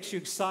that makes you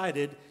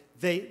excited,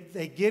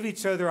 they give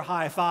each other a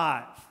high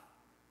five.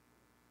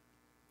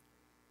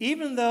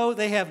 Even though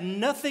they have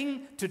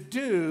nothing to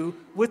do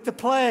with the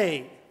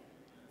play,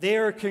 they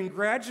are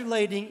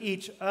congratulating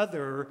each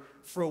other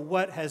for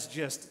what has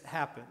just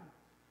happened.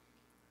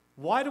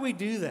 Why do we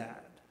do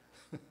that?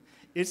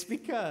 It's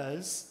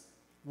because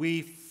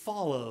we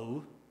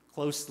follow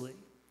closely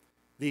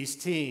these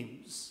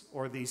teams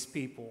or these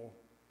people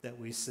that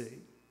we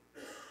see.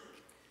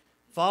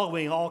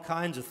 Following all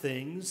kinds of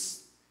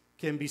things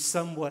can be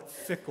somewhat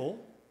fickle.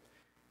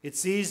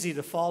 It's easy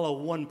to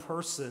follow one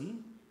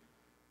person,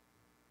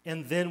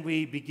 and then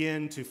we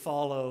begin to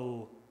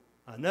follow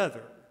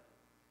another.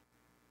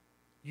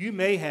 You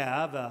may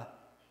have a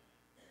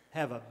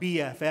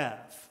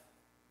BFF.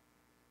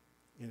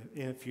 And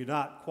if you're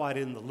not quite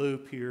in the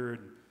loop here,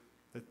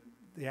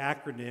 the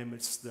acronym,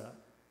 it's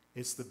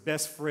the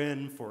best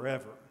friend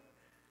forever,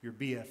 your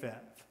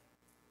BFF.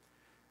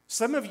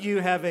 Some of you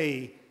have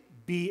a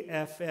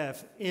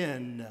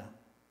BFFN.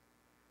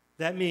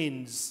 That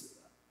means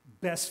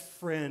best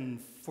friend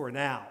for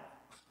now.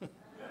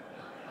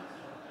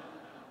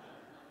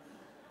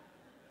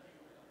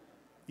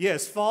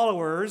 Yes,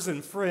 followers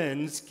and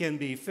friends can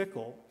be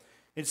fickle.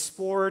 In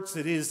sports,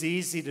 it is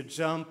easy to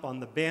jump on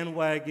the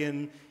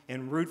bandwagon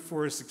and root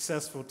for a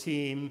successful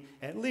team,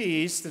 at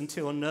least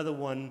until another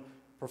one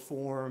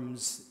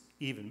performs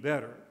even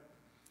better.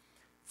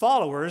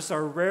 Followers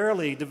are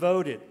rarely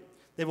devoted.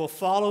 They will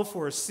follow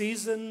for a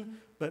season,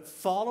 but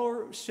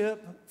followership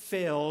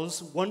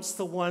fails once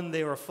the one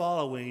they are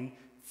following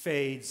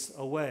fades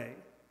away.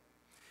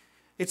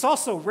 It's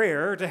also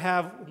rare to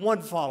have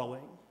one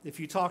following. If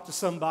you talk to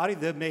somebody,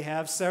 they may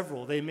have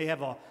several. They may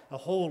have a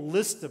whole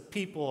list of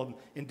people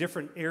in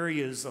different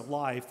areas of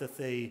life that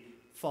they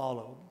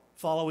follow,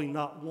 following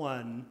not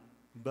one,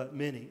 but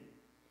many.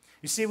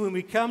 You see, when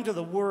we come to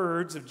the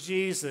words of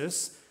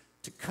Jesus,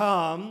 to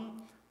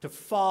come, to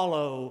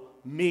follow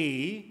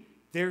me,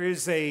 there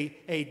is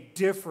a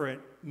different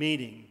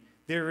meaning.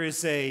 There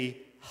is a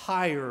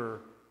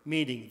higher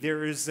meaning.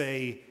 There is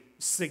a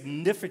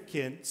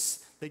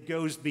significance that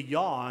goes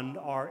beyond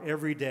our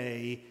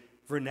everyday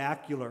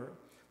vernacular.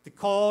 The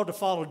call to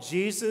follow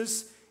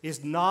Jesus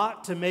is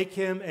not to make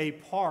him a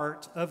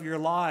part of your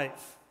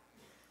life,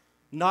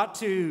 not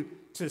to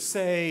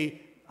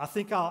say, I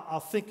think I'll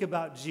think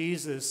about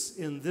Jesus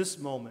in this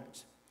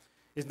moment.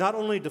 It's not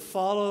only to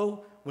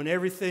follow when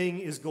everything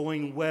is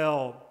going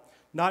well,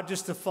 not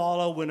just to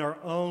follow when our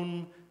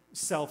own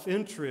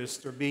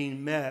self-interest are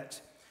being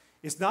met.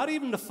 It's not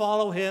even to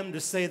follow him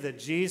to say that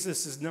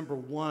Jesus is number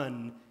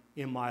one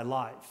in my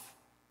life.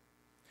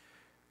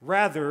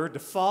 Rather, to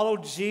follow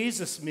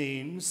Jesus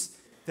means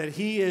that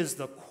he is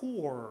the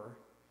core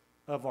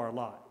of our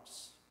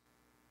lives.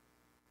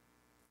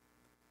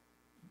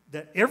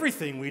 That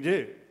everything we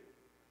do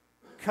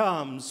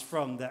comes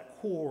from that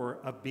core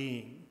of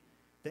being.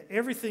 That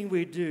everything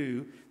we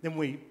do, then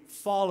we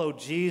follow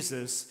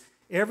Jesus,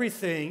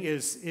 everything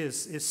is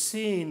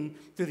seen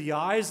through the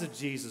eyes of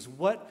Jesus.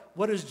 What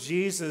does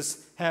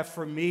Jesus have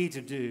for me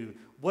to do?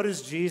 What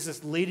is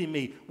Jesus leading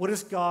me? What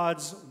does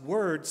God's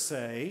word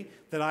say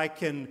that I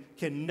can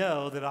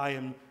know that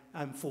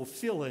I'm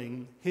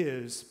fulfilling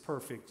his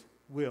perfect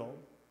will?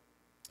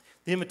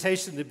 The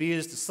invitation to be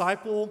his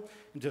disciple,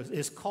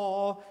 his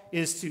call,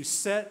 is to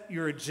set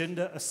your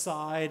agenda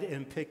aside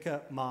and pick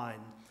up mine.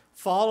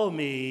 Follow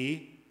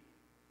me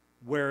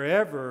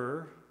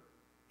wherever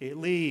it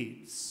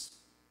leads.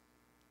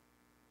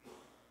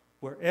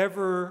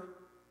 Wherever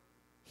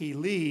he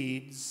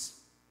leads,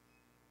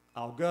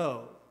 I'll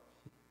go.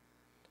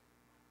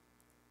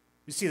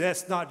 You see,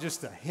 that's not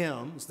just a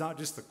hymn, it's not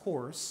just a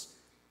chorus,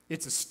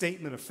 it's a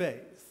statement of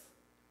faith.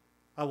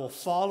 I will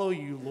follow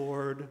you,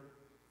 Lord,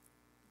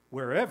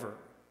 wherever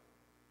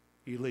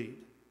you lead.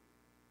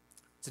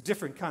 It's a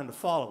different kind of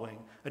following,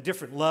 a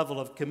different level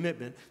of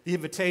commitment. The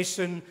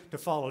invitation to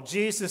follow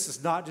Jesus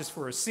is not just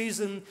for a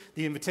season.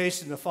 The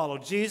invitation to follow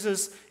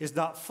Jesus is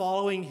not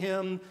following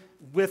him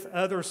with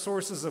other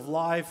sources of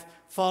life.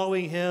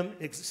 Following him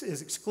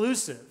is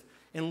exclusive.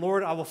 And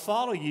Lord, I will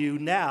follow you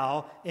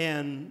now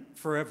and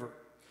forever.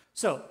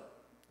 So,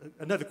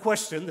 another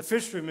question the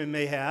fishermen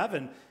may have,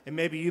 and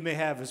maybe you may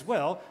have as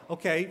well.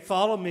 Okay,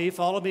 follow me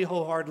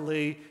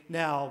wholeheartedly.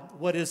 Now,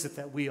 what is it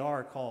that we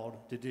are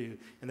called to do?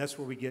 And that's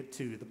where we get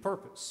to the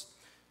purpose.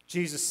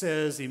 Jesus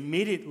says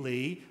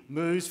immediately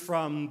moves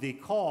from the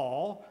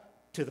call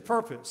to the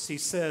purpose. He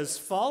says,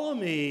 follow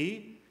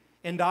me,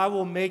 and I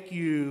will make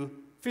you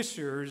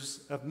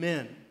fishers of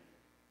men.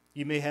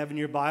 You may have in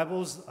your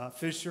Bibles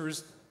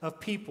fishers of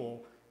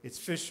people. It's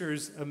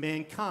fishers of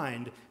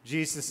mankind.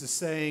 Jesus is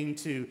saying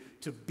to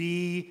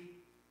be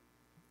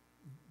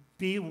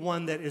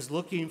one that is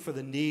looking for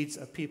the needs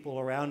of people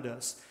around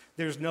us.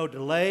 There's no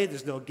delay,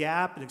 there's no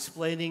gap in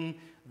explaining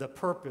the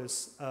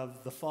purpose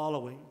of the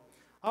following.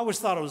 I always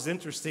thought it was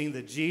interesting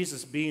that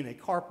Jesus, being a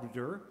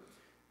carpenter,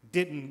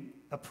 didn't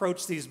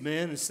approach these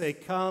men and say,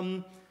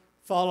 come,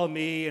 follow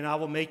me, and I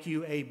will make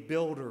you a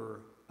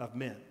builder of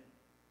men.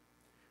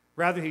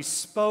 Rather, he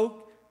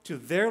spoke to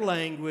their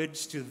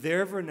language, to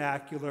their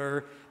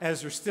vernacular,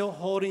 as they're still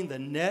holding the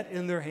net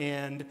in their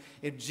hand.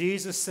 And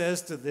Jesus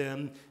says to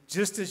them,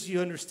 just as you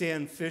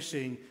understand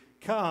fishing,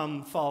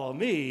 come, follow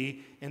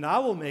me, and I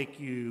will make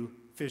you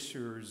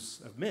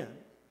fishers of men.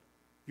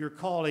 Your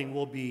calling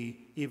will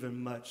be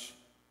even much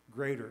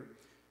greater.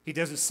 He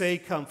doesn't say,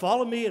 come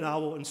follow me and I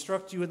will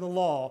instruct you in the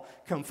law.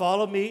 Come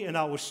follow me and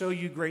I will show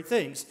you great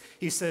things.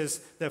 He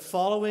says that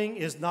following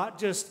is not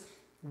just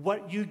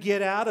what you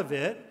get out of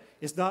it.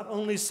 It's not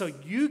only so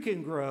you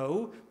can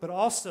grow, but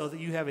also that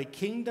you have a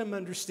kingdom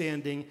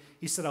understanding.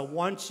 He said, I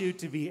want you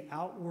to be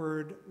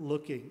outward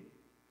looking.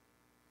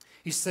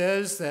 He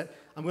says that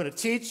I'm going to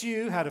teach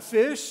you how to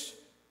fish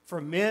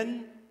for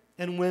men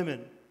and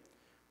women.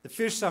 The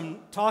fish I'm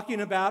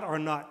talking about are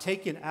not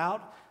taken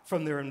out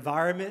from their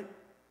environment,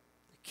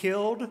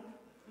 killed,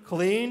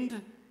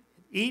 cleaned,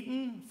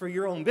 eaten for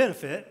your own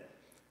benefit.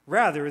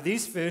 Rather,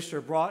 these fish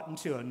are brought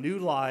into a new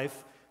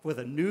life with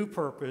a new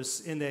purpose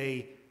in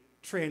a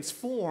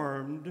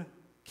transformed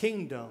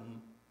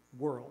kingdom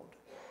world.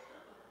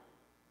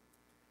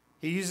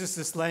 He uses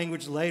this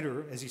language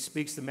later as he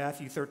speaks to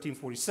Matthew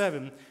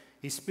 13:47.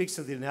 He speaks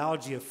of the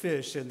analogy of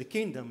fish and the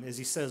kingdom as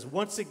he says,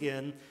 once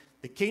again,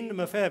 the kingdom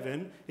of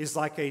heaven is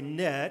like a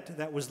net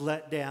that was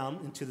let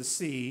down into the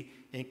sea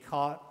and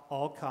caught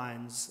all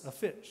kinds of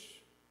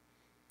fish.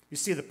 You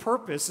see, the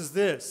purpose is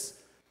this.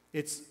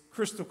 It's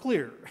crystal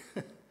clear.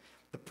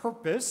 The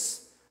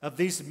purpose of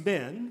these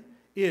men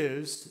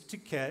is to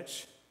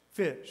catch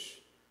fish,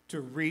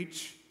 to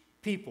reach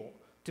people,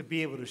 to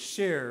be able to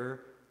share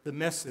the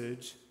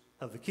message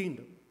of the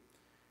kingdom.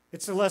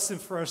 It's a lesson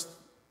for us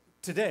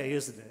today,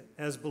 isn't it,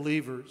 as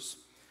believers?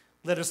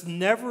 Let us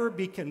never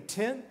be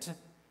content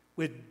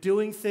with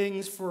doing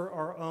things for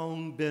our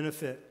own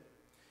benefit.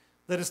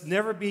 Let us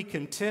never be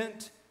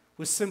content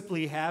with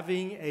simply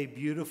having a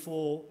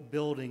beautiful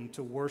building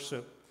to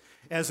worship.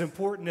 As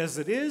important as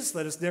it is,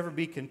 let us never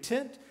be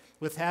content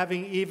with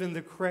having even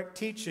the correct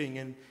teaching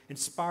and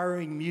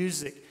inspiring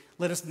music.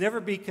 Let us never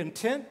be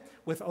content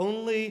with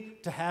only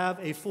to have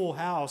a full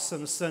house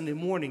on a Sunday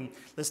morning.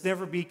 Let's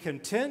never be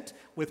content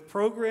with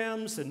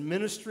programs and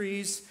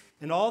ministries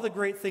and all the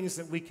great things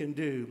that we can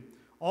do.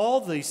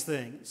 All these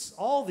things,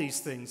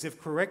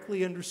 if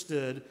correctly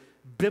understood,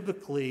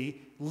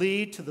 biblically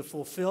lead to the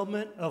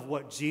fulfillment of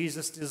what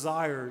Jesus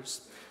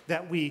desires.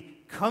 That we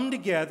come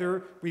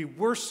together, we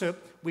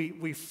worship,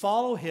 we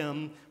follow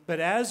him, but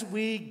as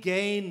we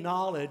gain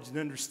knowledge and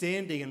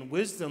understanding and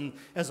wisdom,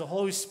 as the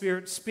Holy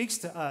Spirit speaks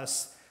to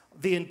us,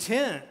 the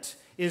intent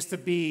is to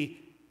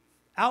be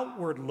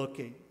outward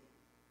looking.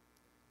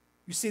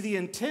 You see, the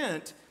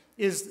intent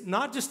is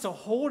not just to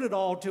hold it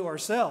all to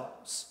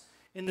ourselves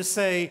and to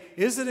say,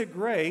 isn't it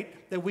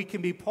great that we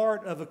can be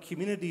part of a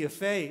community of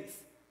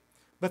faith,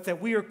 but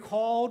that we are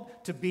called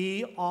to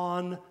be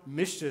on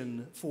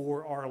mission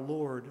for our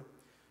Lord,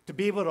 to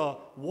be able to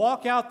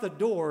walk out the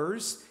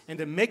doors and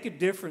to make a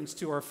difference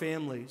to our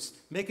families,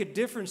 make a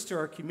difference to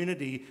our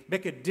community,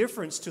 make a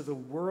difference to the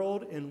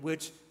world in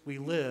which we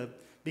live,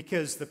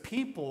 because the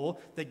people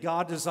that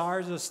God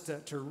desires us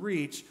to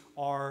reach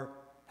are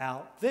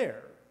out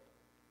there.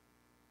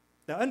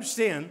 Now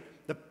understand,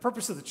 the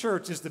purpose of the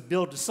church is to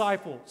build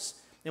disciples,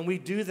 and we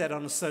do that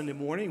on a Sunday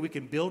morning. We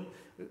can build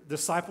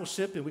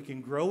discipleship and we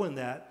can grow in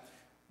that.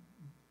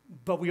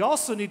 But we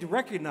also need to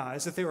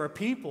recognize that there are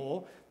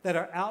people that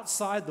are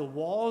outside the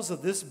walls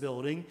of this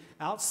building,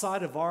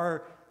 outside of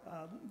our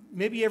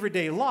maybe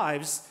everyday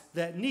lives,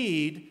 that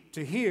need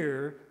to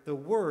hear the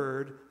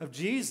word of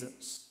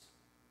Jesus,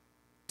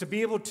 to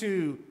be able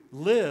to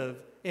live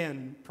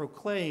and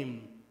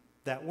proclaim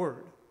that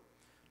word,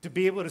 to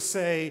be able to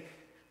say,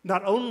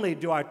 not only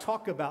do I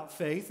talk about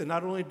faith and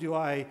not only do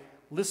I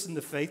listen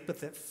to faith, but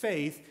that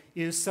faith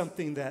is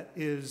something that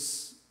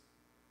is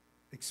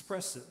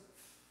expressive.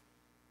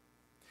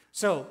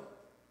 So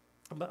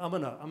I'm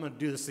gonna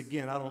do this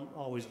again. I don't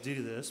always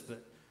do this,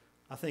 but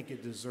I think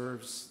it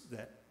deserves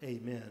that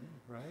amen,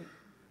 right?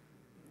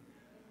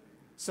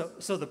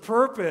 So the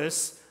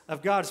purpose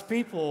of God's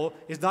people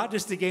is not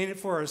just to gain it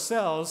for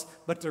ourselves,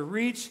 but to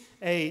reach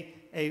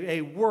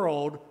a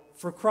world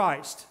for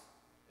Christ.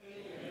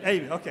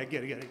 Amen. Okay,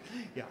 good.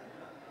 Yeah.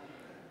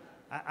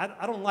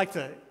 I don't like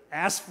to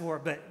ask for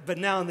it, but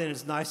now and then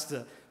it's nice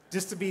to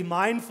just to be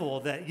mindful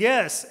that,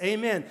 yes,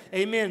 amen,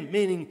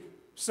 meaning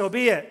so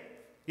be it.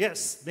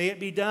 Yes, may it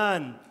be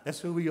done. That's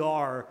who we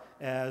are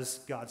as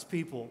God's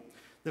people.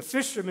 The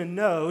fisherman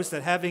knows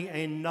that having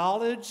a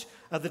knowledge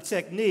of the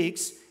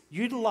techniques,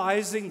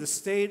 utilizing the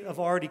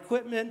state-of-art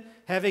equipment,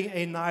 having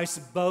a nice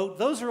boat,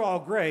 those are all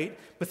great,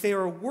 but they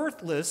are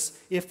worthless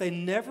if they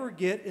never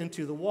get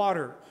into the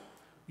water.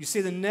 You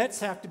see, the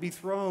nets have to be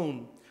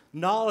thrown.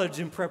 Knowledge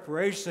and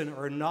preparation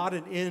are not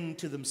an end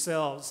to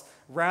themselves.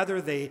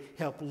 Rather, they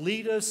help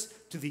lead us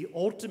to the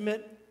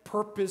ultimate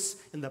purpose,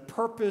 and the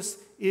purpose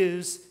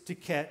is to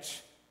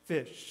catch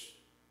fish.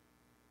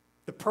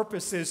 The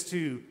purpose is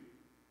to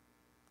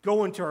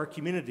go into our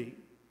community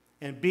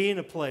and be in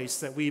a place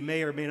that we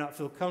may or may not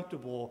feel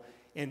comfortable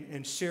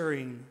in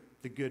sharing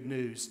the good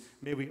news.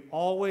 May we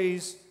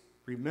always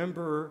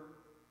remember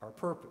our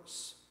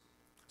purpose.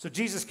 So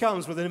Jesus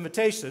comes with an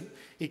invitation.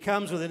 He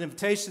comes with an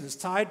invitation that's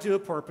tied to a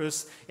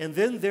purpose. And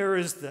then there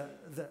is the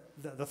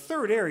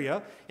third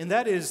area, and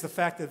that is the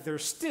fact that there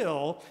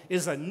still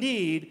is a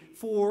need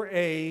for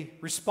a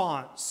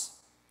response.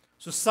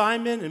 So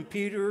Simon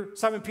Peter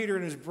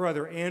and his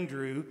brother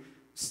Andrew,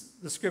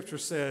 the scripture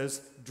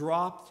says,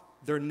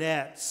 dropped their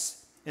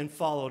nets and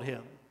followed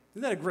him.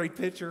 Isn't that a great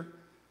picture?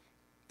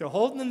 They're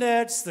holding the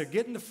nets, they're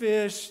getting the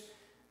fish.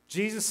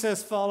 Jesus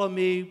says, follow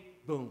me.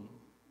 Boom.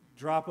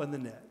 Drop on the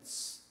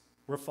nets.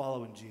 We're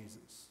following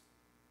Jesus.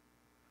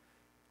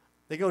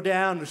 They go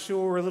down the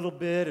shore a little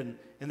bit, and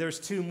there's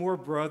two more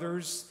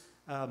brothers,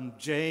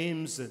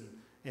 James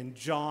and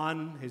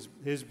John,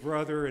 his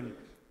brother, and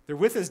they're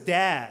with his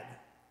dad,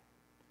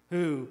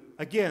 who,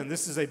 again,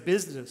 this is a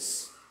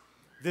business.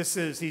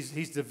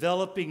 He's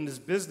developing this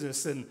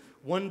business, and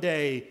one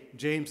day,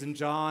 James and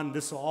John,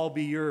 this will all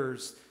be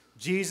yours.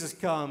 Jesus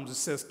comes and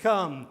says,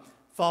 come,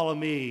 follow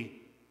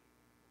me.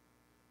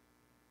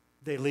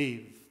 They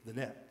leave the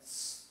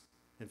nets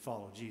and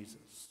follow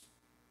Jesus.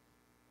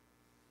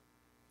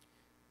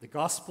 The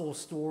gospel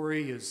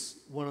story is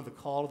one of the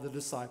call of the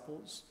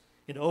disciples.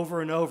 And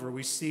over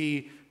we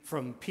see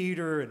from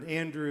Peter and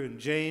Andrew and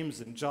James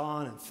and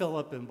John and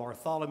Philip and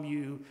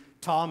Bartholomew,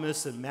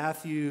 Thomas and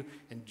Matthew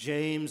and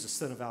James, the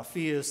son of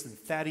Alphaeus, and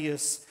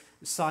Thaddeus,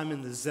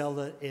 Simon the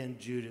Zealot, and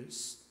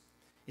Judas.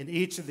 In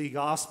each of the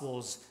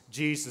Gospels,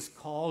 Jesus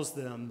calls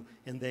them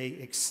and they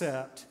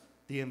accept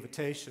the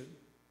invitation.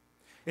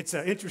 It's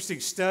an interesting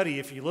study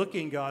if you look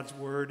in God's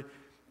Word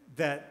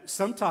that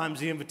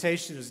sometimes the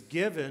invitation is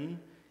given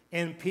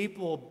and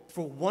people,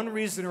 for one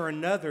reason or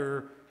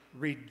another,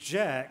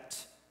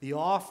 reject the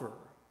offer.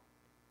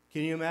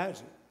 Can you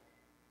imagine?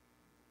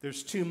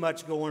 There's too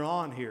much going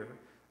on here.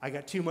 I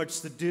got too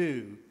much to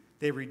do.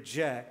 They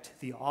reject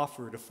the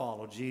offer to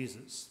follow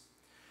Jesus.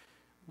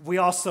 We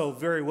also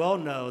very well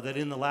know that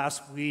in the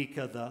last week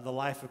of the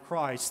life of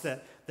Christ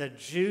that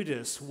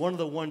Judas, one of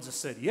the ones that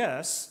said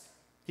yes,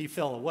 he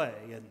fell away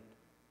and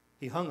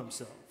he hung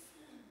himself.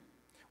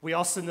 We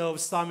also know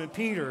of Simon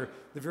Peter,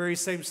 the very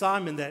same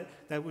Simon that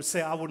would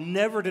say, I will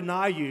never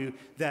deny you,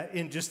 that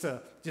in just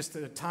a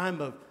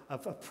time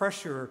of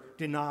pressure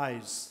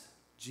denies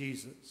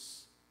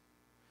Jesus.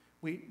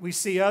 We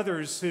see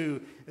others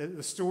who,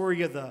 the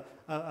story of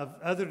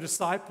other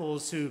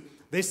disciples who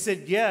they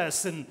said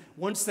yes, and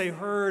once they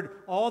heard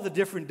all the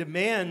different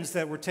demands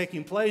that were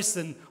taking place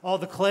and all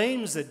the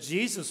claims that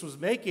Jesus was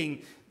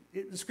making,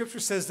 the scripture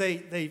says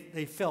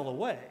they fell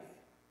away.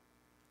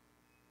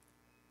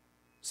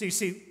 So you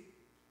see,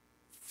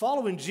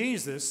 following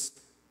Jesus,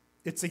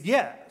 it's a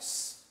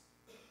yes.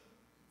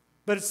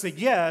 But it's a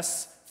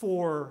yes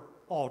for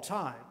all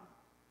time.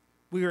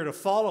 We are to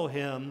follow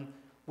him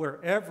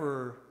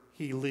wherever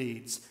he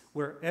leads.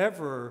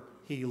 Wherever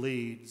he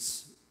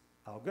leads,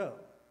 I'll go.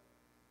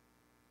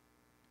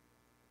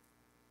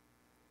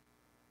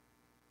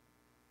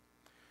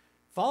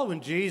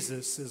 Following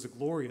Jesus is a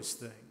glorious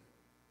thing.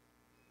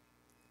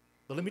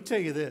 But let me tell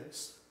you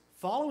this.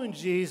 Following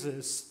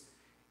Jesus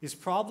is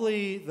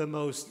probably the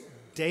most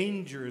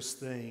dangerous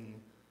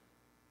thing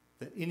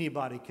that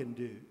anybody can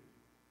do.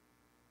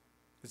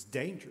 It's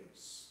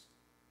dangerous.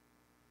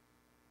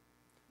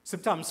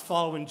 Sometimes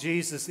following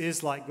Jesus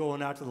is like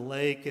going out to the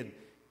lake and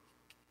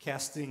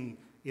casting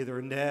either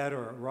a net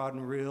or a rod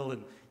and reel,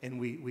 and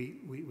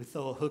we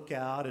throw a hook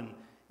out, and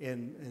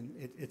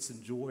it's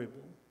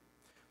enjoyable.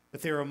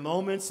 But there are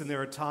moments and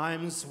there are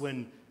times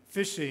when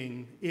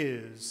fishing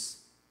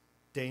is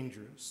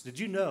dangerous. Did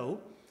you know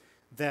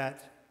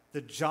that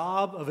the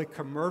job of a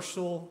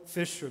commercial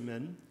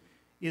fisherman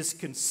is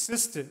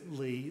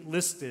consistently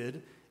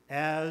listed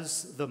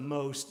as the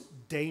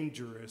most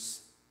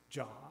dangerous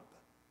job?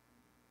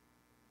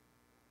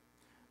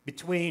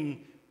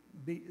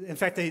 In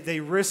fact, they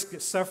risk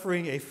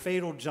suffering a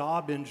fatal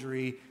job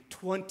injury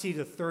 20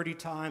 to 30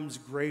 times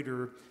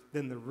greater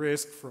than the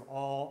risk for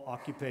all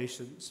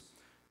occupations.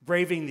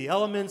 Braving the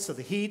elements of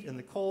the heat and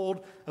the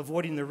cold,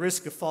 avoiding the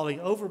risk of falling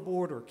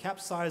overboard or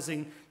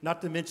capsizing,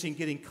 not to mention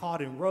getting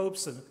caught in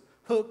ropes and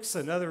hooks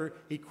and other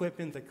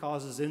equipment that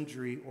causes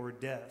injury or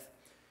death.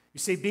 You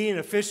see, being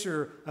a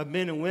fisher of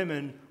men and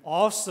women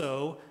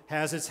also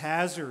has its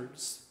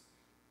hazards.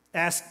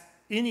 Ask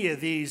any of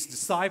these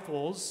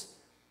disciples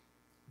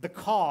the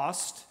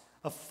cost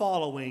of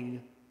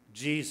following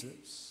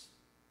Jesus.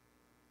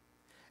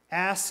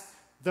 Ask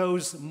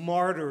those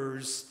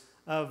martyrs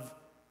of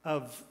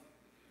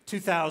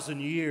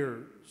 2,000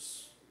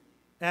 years.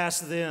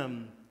 Ask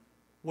them,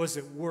 was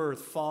it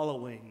worth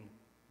following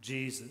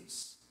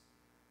Jesus?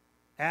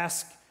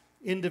 Ask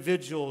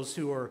individuals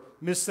who are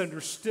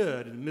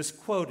misunderstood and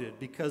misquoted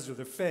because of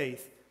their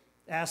faith.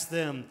 Ask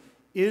them,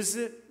 is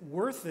it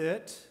worth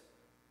it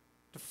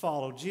to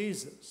follow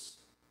Jesus?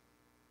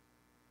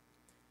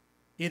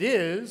 It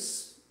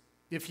is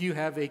if you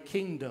have a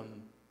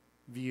kingdom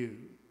view.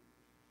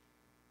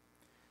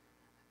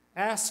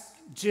 Ask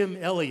Jim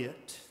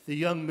Elliot, the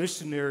young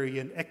missionary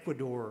in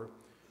Ecuador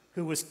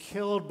who was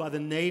killed by the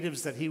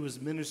natives that he was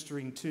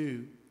ministering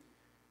to.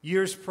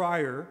 Years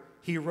prior,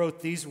 he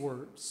wrote these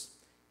words: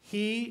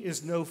 "He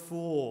is no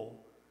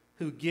fool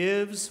who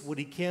gives what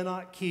he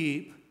cannot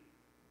keep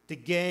to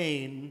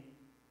gain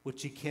what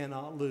he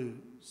cannot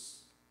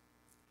lose."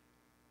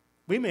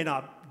 We may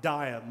not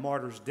die a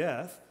martyr's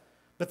death,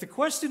 but the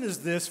question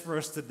is this for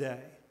us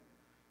today.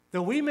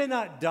 Though we may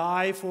not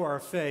die for our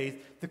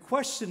faith, the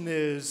question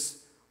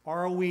is,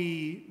 are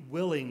we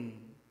willing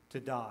to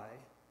die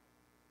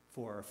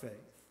for our faith?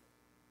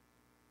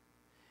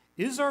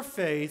 Is our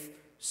faith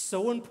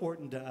so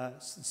important to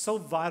us, so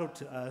vital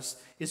to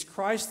us? Is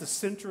Christ the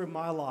center of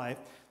my life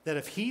that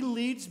if he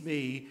leads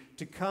me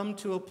to come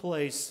to a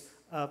place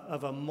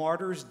of a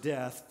martyr's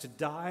death, to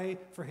die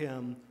for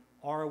him,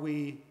 are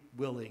we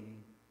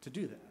willing to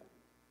do that?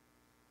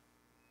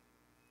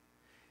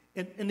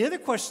 And the other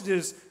question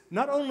is,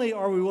 not only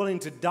are we willing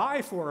to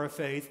die for our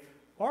faith,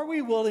 are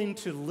we willing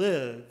to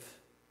live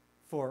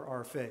for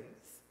our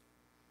faith?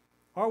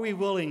 Are we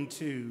willing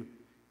to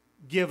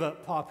give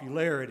up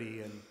popularity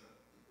and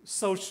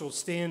social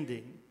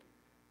standing?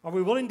 Are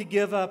we willing to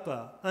give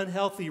up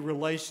unhealthy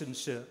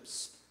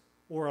relationships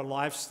or a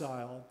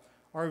lifestyle?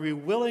 Are we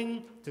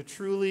willing to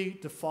truly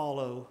to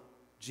follow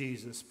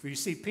Jesus? For you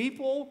see,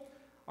 people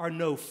are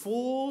no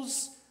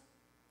fools.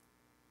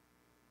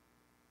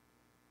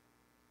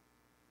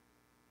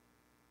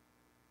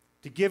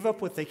 To give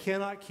up what they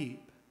cannot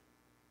keep,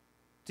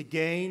 to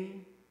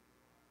gain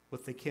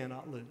what they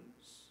cannot lose.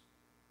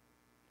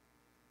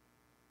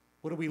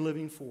 What are we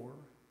living for?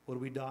 What are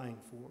we dying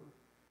for?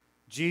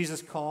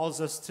 Jesus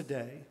calls us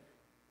today.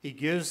 He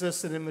gives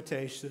us an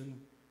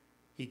invitation.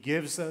 He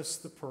gives us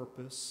the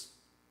purpose.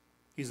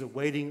 He's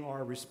awaiting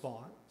our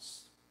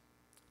response.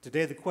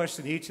 Today, the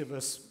question each of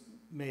us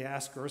may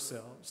ask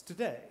ourselves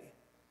today: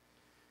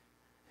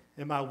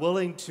 am I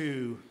willing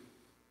to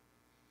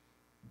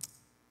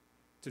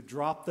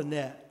drop the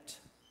net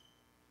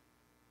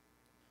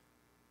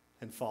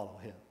and follow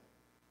him?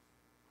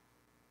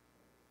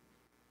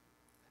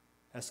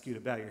 I ask you to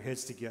bow your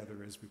heads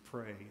together as we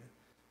pray.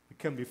 We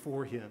come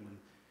before him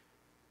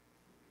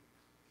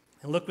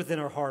and look within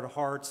our heart of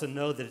hearts and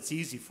know that it's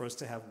easy for us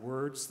to have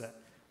words that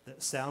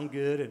sound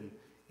good and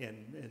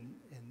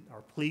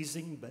are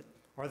pleasing, but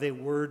are they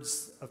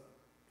words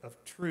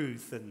of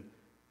truth and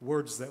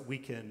words that we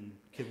can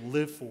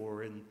live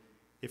for and,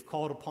 if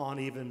called upon,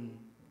 even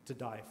to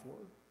die for?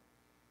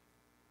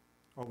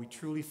 Are we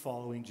truly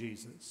following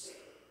Jesus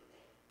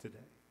today?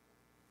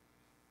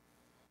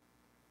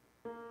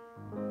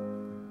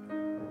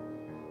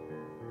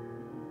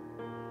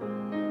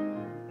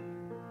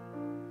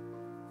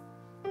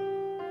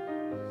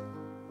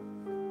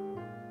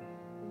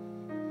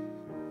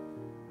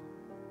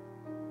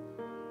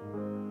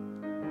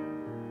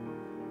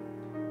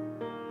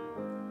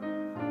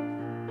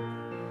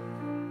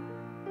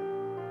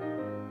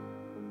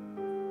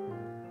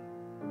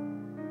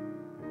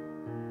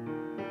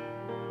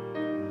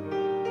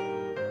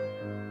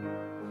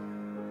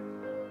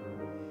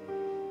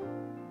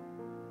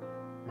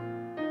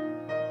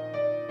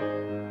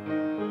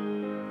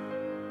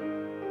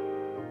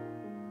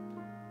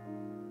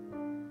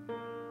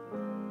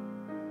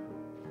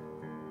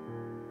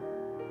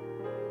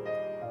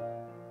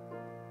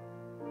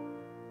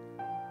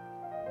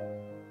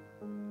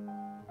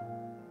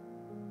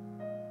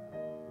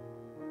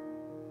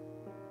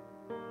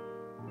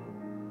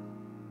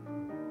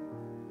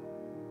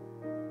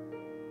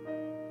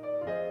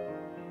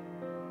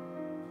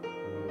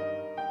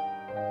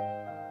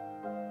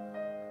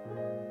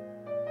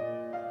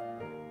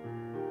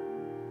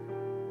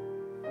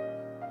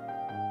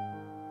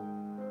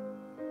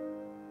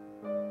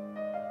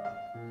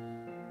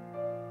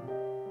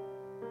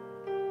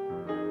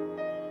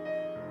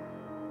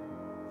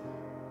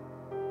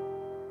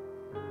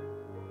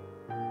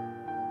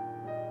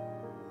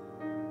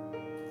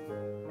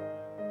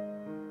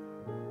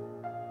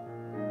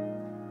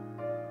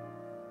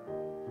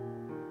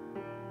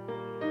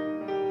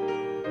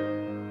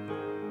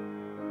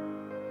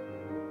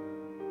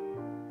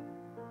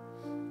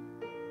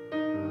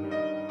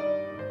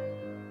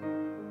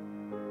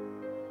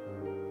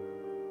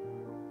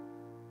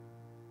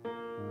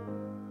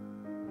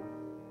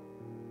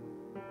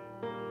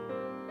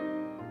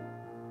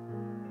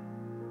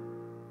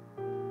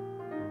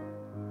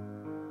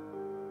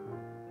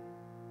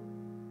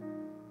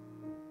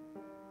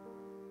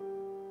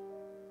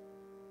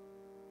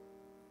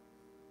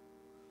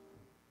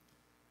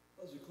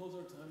 As we close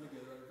our time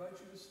together, I invite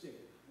you to stand.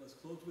 Let's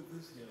close with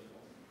this hymn,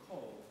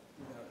 Called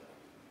Without It.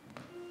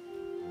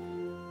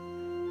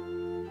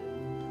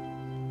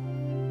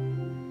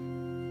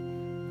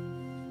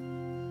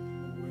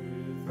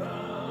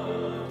 Without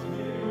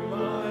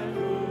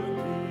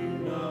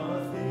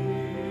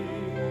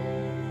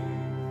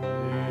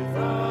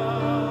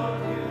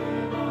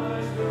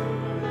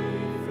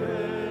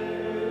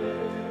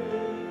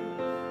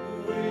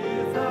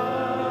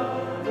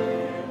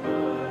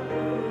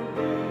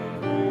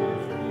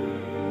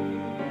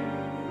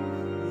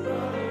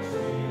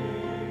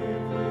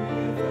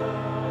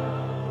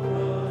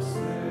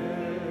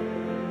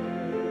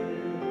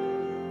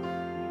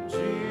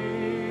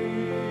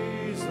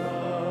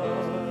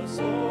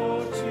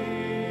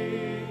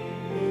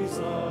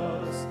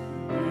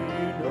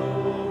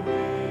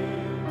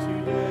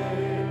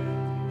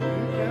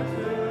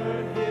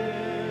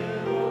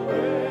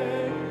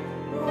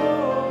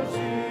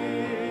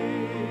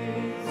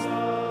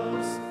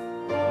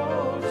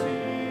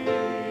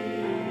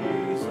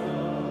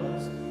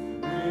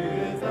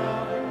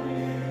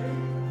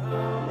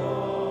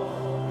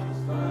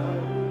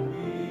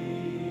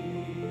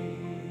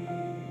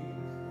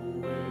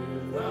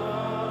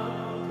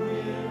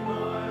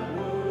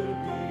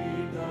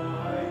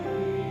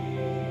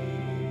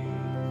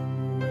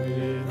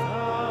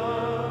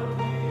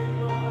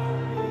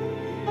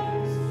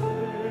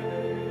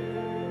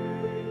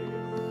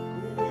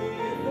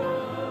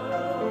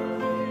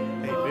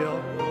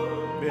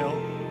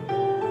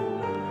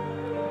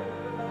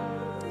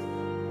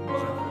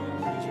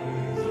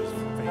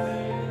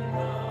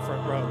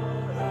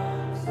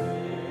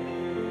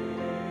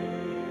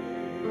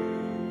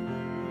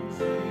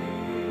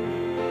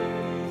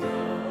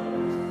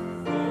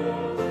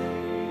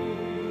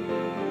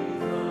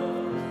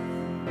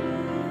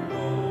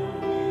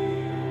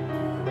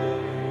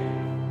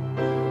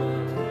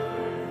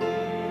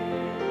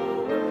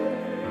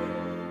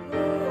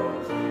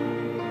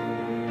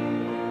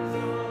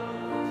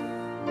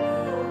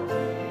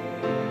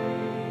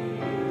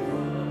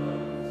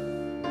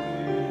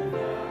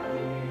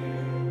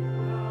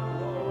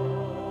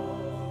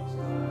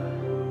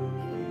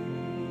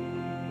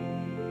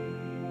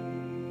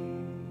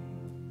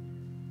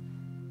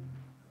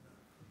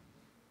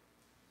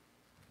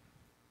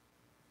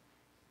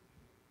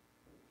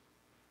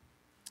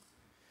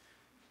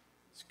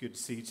It's good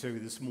to see each of you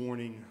this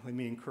morning. Let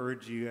me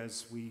encourage you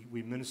as we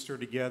minister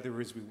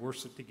together, as we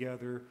worship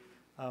together.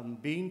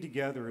 Being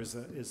together is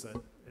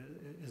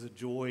a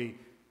joy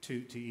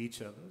to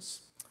each of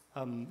us.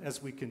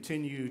 As we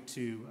continue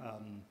to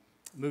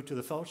move to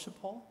the fellowship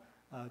hall,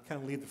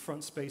 kind of leave the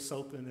front space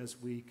open as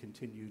we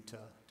continue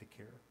to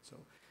care. So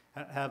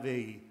have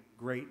a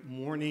great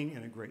morning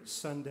and a great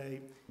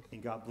Sunday,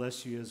 and God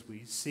bless you as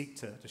we seek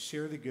to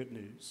share the good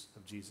news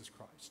of Jesus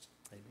Christ.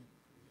 Amen.